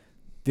 Mm-hmm.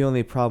 The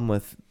only problem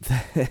with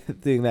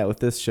doing that with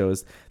this show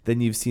is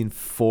then you've seen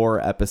 4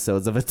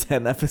 episodes of a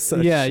 10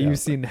 episode Yeah, show. you've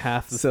seen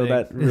half the so thing.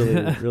 that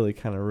really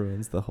kind of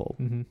ruins the whole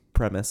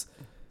premise.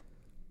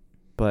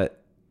 But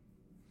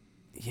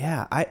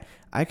yeah,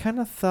 I kind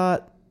of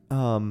thought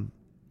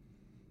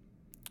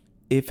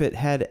if it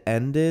had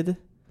ended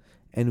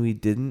and we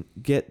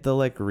didn't get the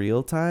like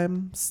real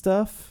time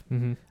stuff,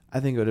 I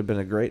think it would have been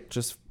a great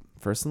just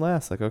first and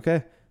last. Like,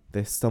 okay,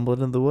 they stumbled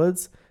into the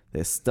woods,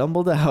 they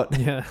stumbled out.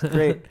 Yeah.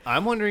 Great.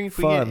 I'm wondering if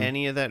we get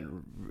any of that.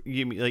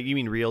 You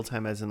mean real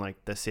time as in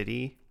like the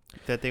city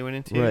that they went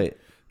into? Right.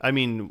 I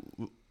mean,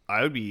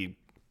 I would be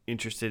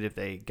interested if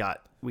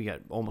we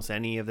got almost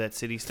any of that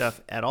city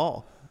stuff at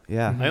all.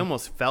 Yeah. I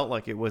almost felt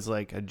like it was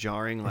like a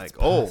jarring, like,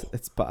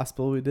 it's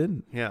possible we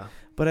didn't. Yeah.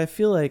 But I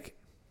feel like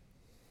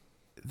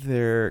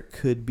there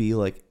could be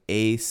like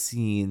a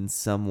scene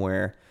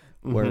somewhere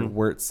where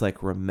Wirt's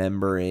like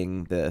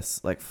remembering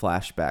this, like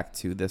flashback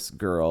to this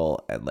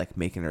girl and like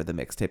making her the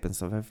mixtape and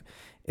stuff.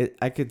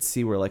 I could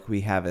see where like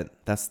we haven't.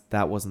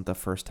 That wasn't the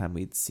first time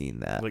we'd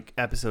seen that. Like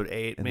episode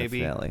 8, in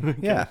maybe. the finale.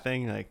 Yeah.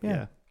 Thing. Like,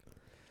 Yeah.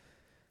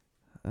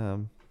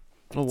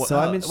 So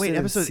I'm interested. Wait,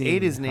 episode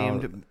 8 is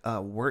named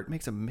Wirt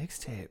Makes a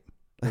Mixtape.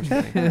 I'm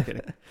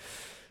kidding.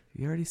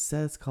 You already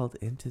said it's called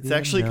Into the It's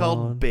actually Unknown.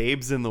 called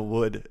Babes in the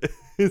Wood.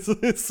 That's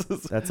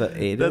what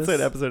 8 That's is?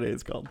 what episode 8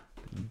 is called.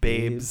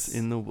 Babes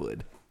in the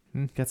Wood.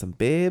 Got some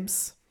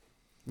babes.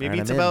 Maybe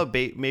Alright, it's I'm about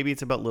maybe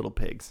it's about little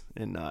pigs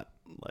and not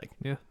like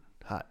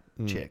hot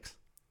chicks.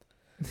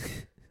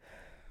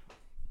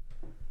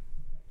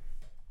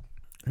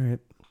 All right.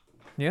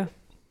 Yeah.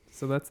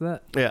 So that's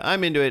that. Yeah,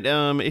 I'm into it.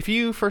 If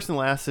you first and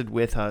lasted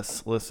with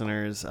us,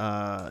 listeners,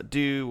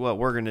 do what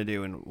we're gonna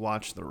do and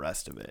watch the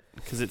rest of it,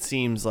 because it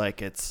seems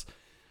like it's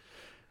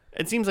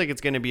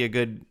going to be a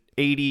good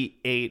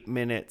 88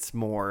 minutes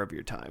more of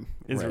your time.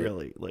 Is Right.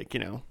 really like,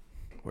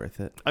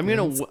 Worth it. I'm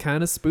gonna It's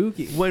kind of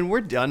spooky. when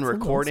we're done It's a little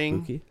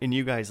recording spooky. and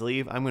you guys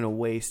leave, I'm gonna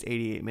waste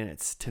 88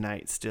 minutes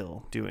tonight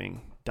still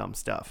doing dumb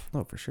stuff.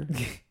 Oh, for sure.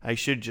 I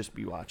should just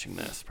be watching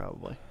this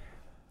probably,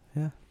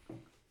 Yeah.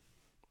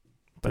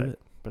 but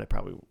I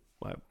probably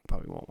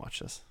won't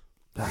watch this.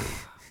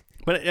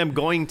 But I'm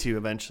going to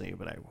eventually.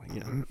 But I won't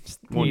do.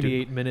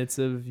 88 minutes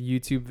of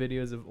YouTube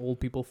videos of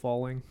old people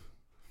falling.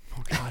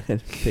 Oh God. I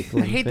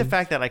I hate the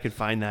fact that I could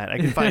find that. I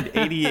could find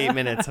 88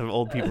 minutes of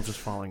old people just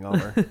falling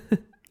over.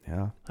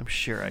 Yeah. I'm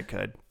sure I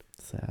could.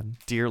 Sad.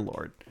 Dear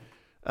Lord.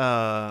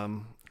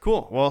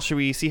 Cool. Well, should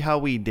we see how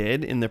we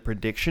did in the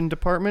prediction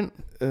department?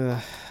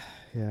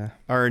 Yeah.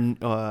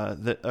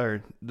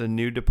 The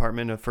new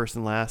department of First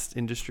and Last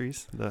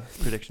Industries, the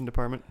prediction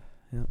department.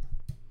 Yep.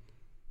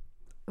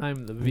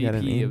 I'm the You got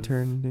an VP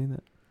intern doing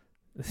that?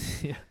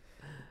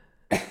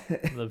 yeah.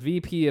 The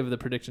VP of the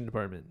prediction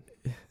department.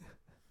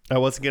 I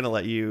wasn't going to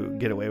let you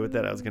get away with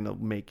that. I was going to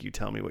make you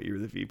tell me what you were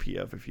the VP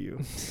of if you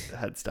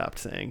had stopped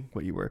saying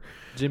what you were.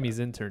 Jimmy's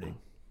interning.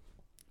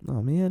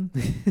 Oh, man.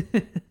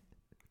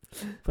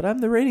 But I'm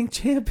the reigning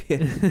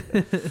champion.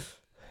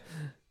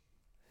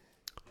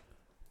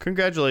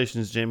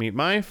 Congratulations, Jimmy.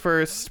 My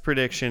first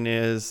prediction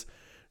is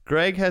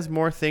Greg has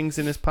more things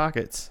in his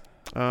pockets.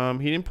 He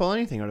didn't pull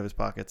anything out of his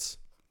pockets.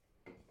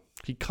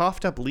 He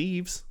coughed up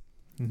leaves.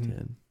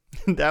 Good.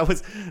 that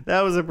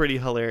was a pretty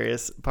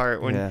hilarious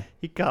part when Yeah.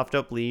 he coughed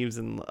up leaves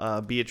and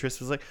Beatrice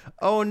was like,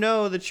 "Oh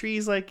no, the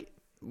tree's like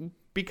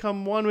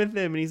become one with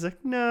him," and he's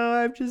like, "No,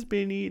 I've just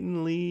been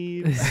eating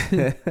leaves."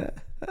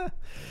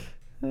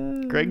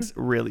 Greg's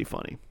really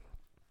funny.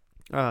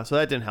 So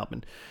that didn't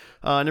happen.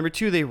 Number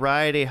 2, they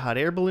ride a hot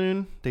air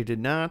balloon. They did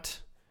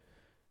not.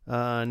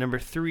 Number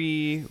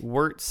 3,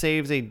 Wirt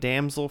saves a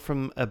damsel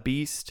from a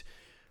beast.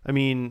 I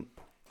mean,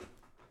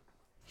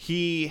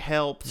 he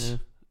helped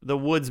the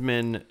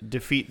woodsman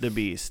defeat the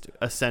beast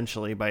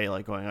essentially by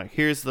like going like,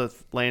 "Here's the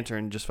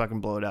lantern, just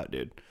fucking blow it out,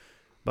 dude."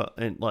 But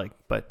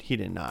he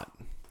did not.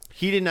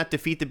 He did not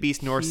defeat the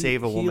beast nor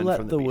save a woman from the beast.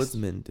 He let the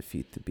woodsman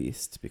defeat the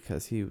beast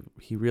because he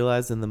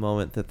realized in the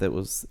moment that it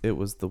was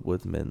the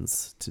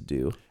woodman's to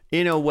do.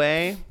 In a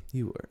way,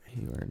 You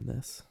earned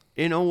this.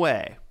 in a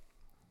way,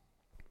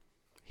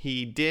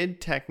 he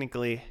did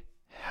technically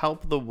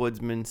help the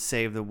woodsman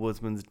save the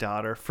woodsman's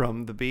daughter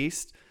from the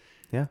beast.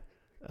 Yeah.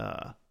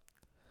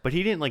 But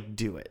he didn't like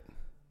do it.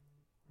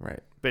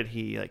 Right. But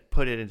he like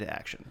put it into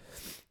action.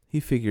 He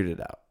figured it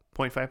out.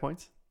 0.5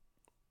 points.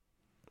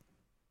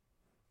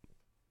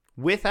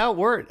 Without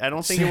Wirt, I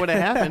don't think it would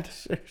have happened.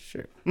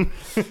 Sure.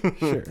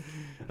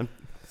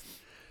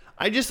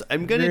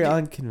 I'm gonna Very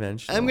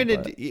unconventional.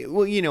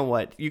 well, you know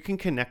what? You can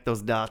connect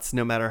those dots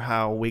no matter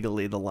how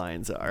wiggly the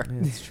lines are. Yeah,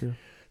 that's true.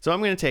 So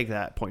I'm gonna take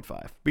that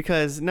 0.5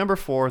 because number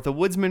 4, the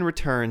woodsman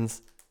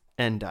returns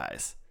and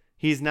dies.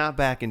 He's not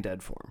back in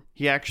dead form.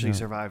 He actually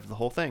survived the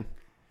whole thing.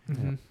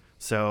 Mm-hmm.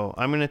 So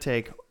I'm gonna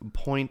take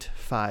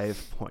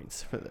 0.5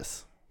 points for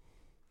this.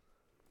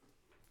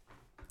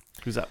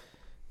 Who's up?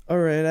 All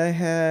right,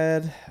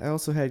 I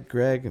also had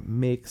Greg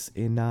makes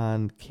a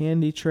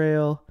non-candy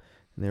trail,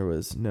 and there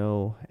was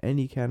no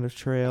any kind of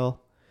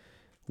trail.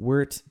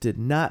 Wirt did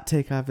not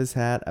take off his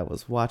hat. I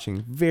was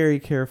watching very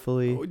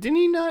carefully. Oh, didn't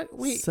he not?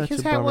 Wait, Such his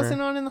a hat bummer.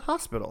 wasn't on in the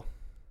hospital.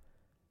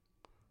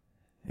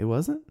 It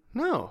wasn't?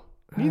 No,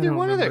 I neither don't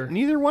one remember.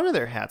 neither one of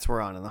their hats were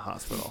on in the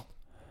hospital.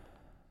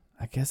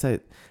 I guess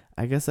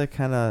I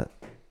kind of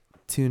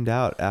tuned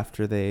out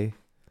after they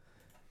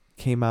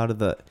came out of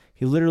the.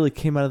 He literally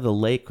came out of the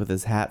lake with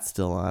his hat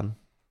still on.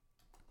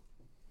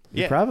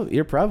 Yeah.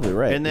 You're probably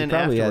right. And then he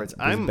probably afterwards,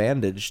 was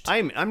bandaged.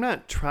 I'm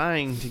not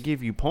trying to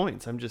give you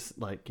points. I'm just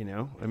like,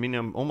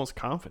 I'm almost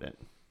confident.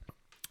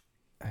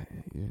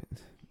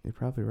 You're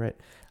probably right.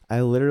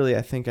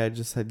 I think I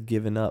just had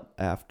given up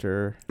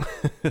after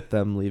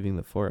them leaving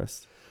the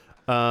forest.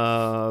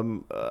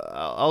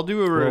 I'll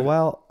do a review.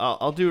 Well,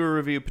 I'll do a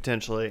review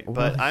potentially, but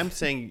Well- I'm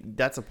saying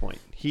that's a point.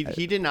 He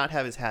did not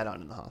have his hat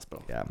on in the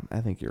hospital. yeah,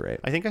 I think you're right.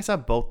 I think I saw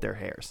both their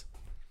hairs.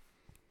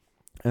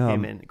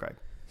 Him and Greg.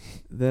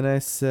 Then I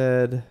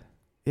said,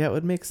 yeah, it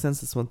would make sense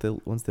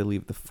that once they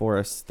leave the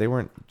forest, they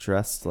weren't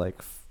dressed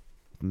like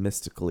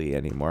mystically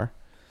anymore.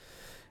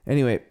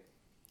 Anyway,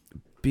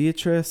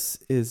 Beatrice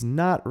is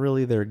not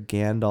really their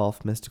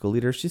Gandalf mystical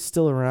leader. She's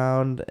still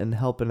around and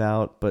helping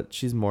out, but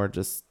she's more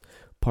just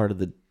part of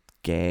the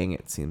gang,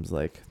 it seems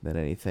like, than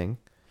anything.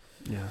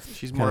 Yeah,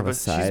 she's Kind more of of a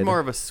she's side. more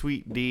of a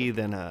sweet D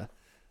than a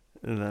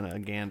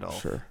Gandalf.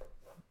 Sure.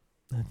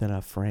 Than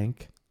a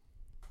Frank.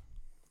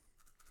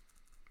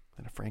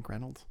 Than a Frank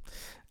Reynolds.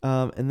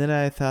 And then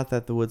I thought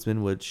that the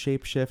woodsman would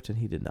shapeshift, and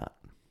he did not.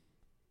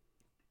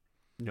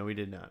 No, he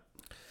did not.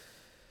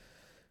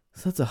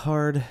 So that's a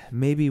hard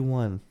maybe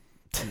one.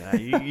 Nah,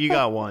 you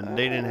got one.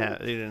 They didn't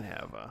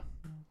have. All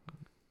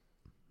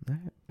right.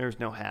 There was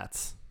no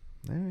hats.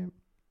 All right.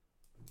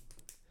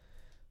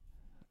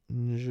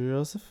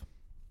 Joseph?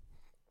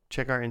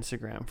 Check our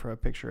Instagram for a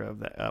picture of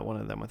that one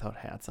of them without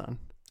hats on.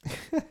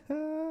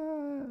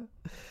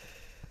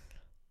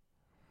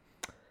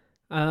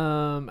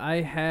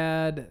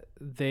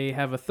 They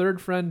have a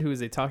third friend who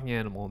is a talking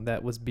animal, and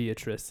that was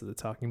Beatrice, the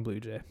talking blue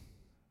jay.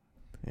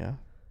 Yeah.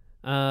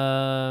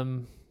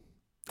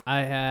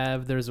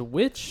 There's a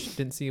witch.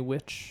 Didn't see a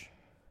witch.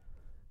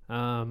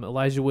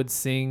 Elijah Wood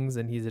sings,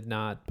 and he did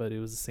not, but it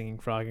was a singing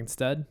frog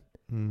instead.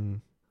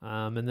 Mm.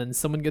 And then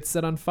someone gets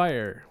set on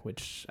fire,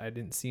 which I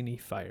didn't see any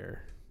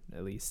fire,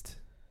 at least.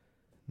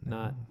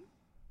 Not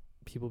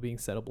people being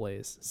set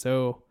ablaze.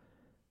 So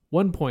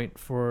 1 point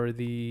for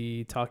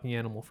the talking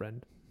animal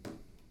friend.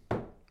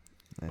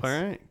 Nice. All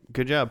right,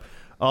 good job.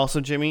 Also,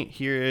 Jimmy,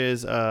 here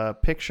is a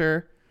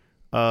picture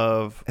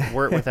of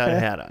Wirt without a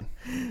hat on.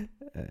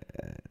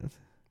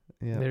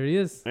 Yeah. There he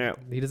is. Yeah,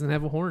 He doesn't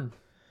have a horn.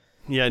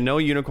 yeah, no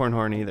unicorn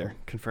horn either.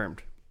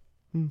 Confirmed.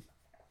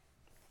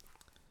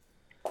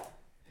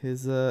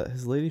 His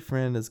lady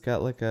friend has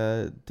got like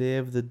a Day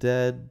of the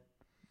Dead,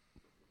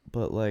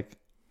 but like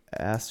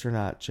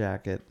astronaut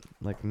jacket,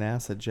 like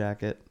NASA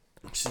jacket.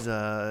 She's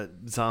a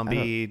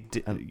zombie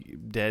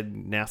dead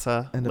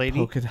NASA and lady.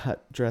 a polka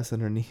dot dress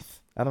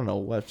underneath. I don't know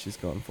what she's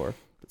going for.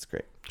 It's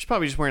great. She's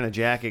probably just wearing a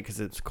jacket because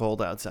it's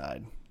cold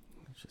outside.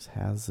 She just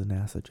has the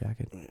NASA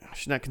jacket.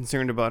 She's not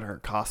concerned about her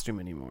costume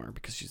anymore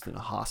because she's in a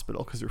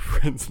hospital because her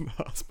friend's in the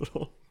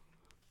hospital.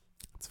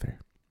 That's fair.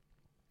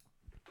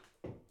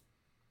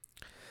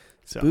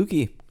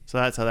 Spooky. So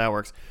that's how that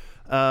works.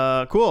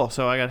 Cool.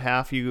 So I got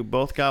half. You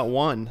both got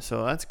one.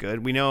 So that's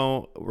good. We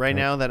know right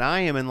now that I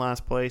am in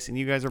last place and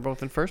you guys are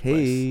both in first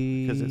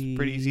place because it's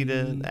pretty easy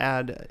to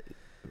add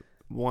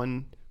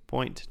 1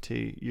 point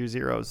to your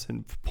zeros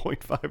and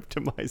 0.5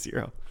 to my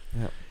zero.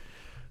 Yep.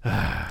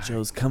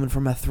 Joe's coming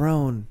from a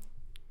throne.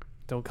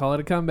 Don't call it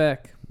a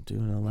comeback.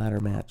 Doing a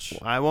ladder match.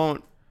 I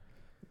won't.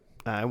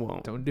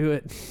 Don't do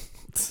it.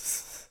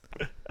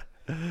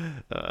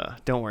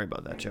 Don't worry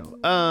about that,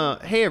 Joe.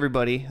 Hey,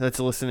 everybody that's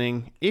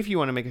listening. If you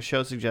want to make a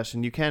show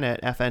suggestion, you can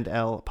at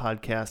FNL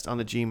Podcast on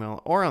the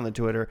Gmail or on the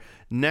Twitter.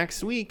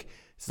 Next week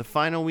is the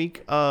final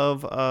week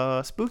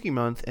of Spooky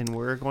Month, and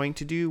we're going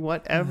to do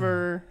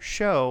whatever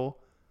show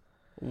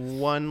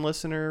one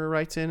listener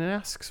writes in and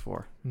asks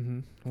for. Mm-hmm.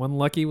 One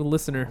lucky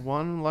listener.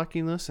 One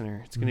lucky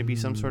listener. It's going to be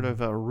some sort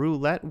of a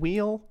roulette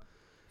wheel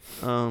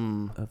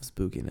of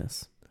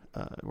spookiness.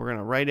 We're going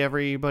to write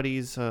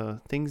everybody's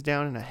things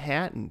down in a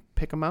hat and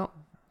pick them out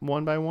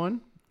one by one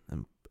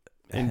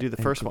and do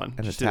the first one.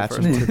 And attach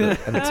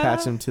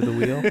them to the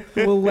wheel.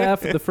 We'll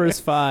laugh at the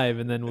first 5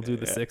 and then we'll do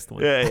the 6th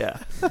one. Yeah.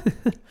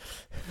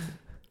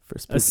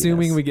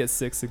 Assuming we get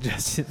 6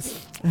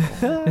 suggestions.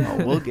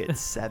 We'll get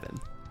 7.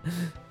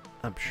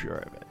 I'm sure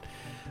of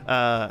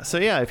it. So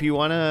yeah, if you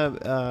want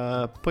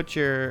to put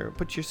your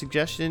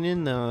suggestion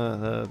in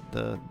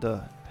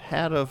the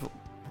hat of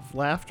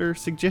laughter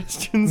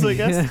suggestions, I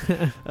guess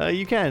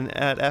you can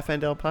at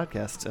FNL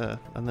Podcast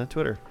on the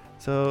Twitter.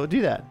 So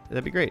do that.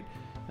 That'd be great.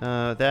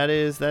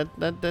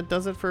 That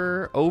does it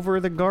for Over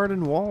the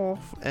Garden Wall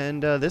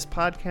and this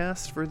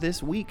podcast for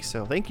this week.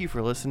 So thank you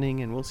for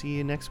listening, and we'll see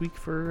you next week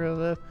for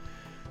the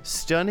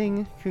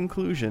stunning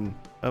conclusion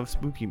of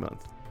Spooky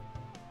Month.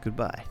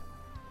 Goodbye.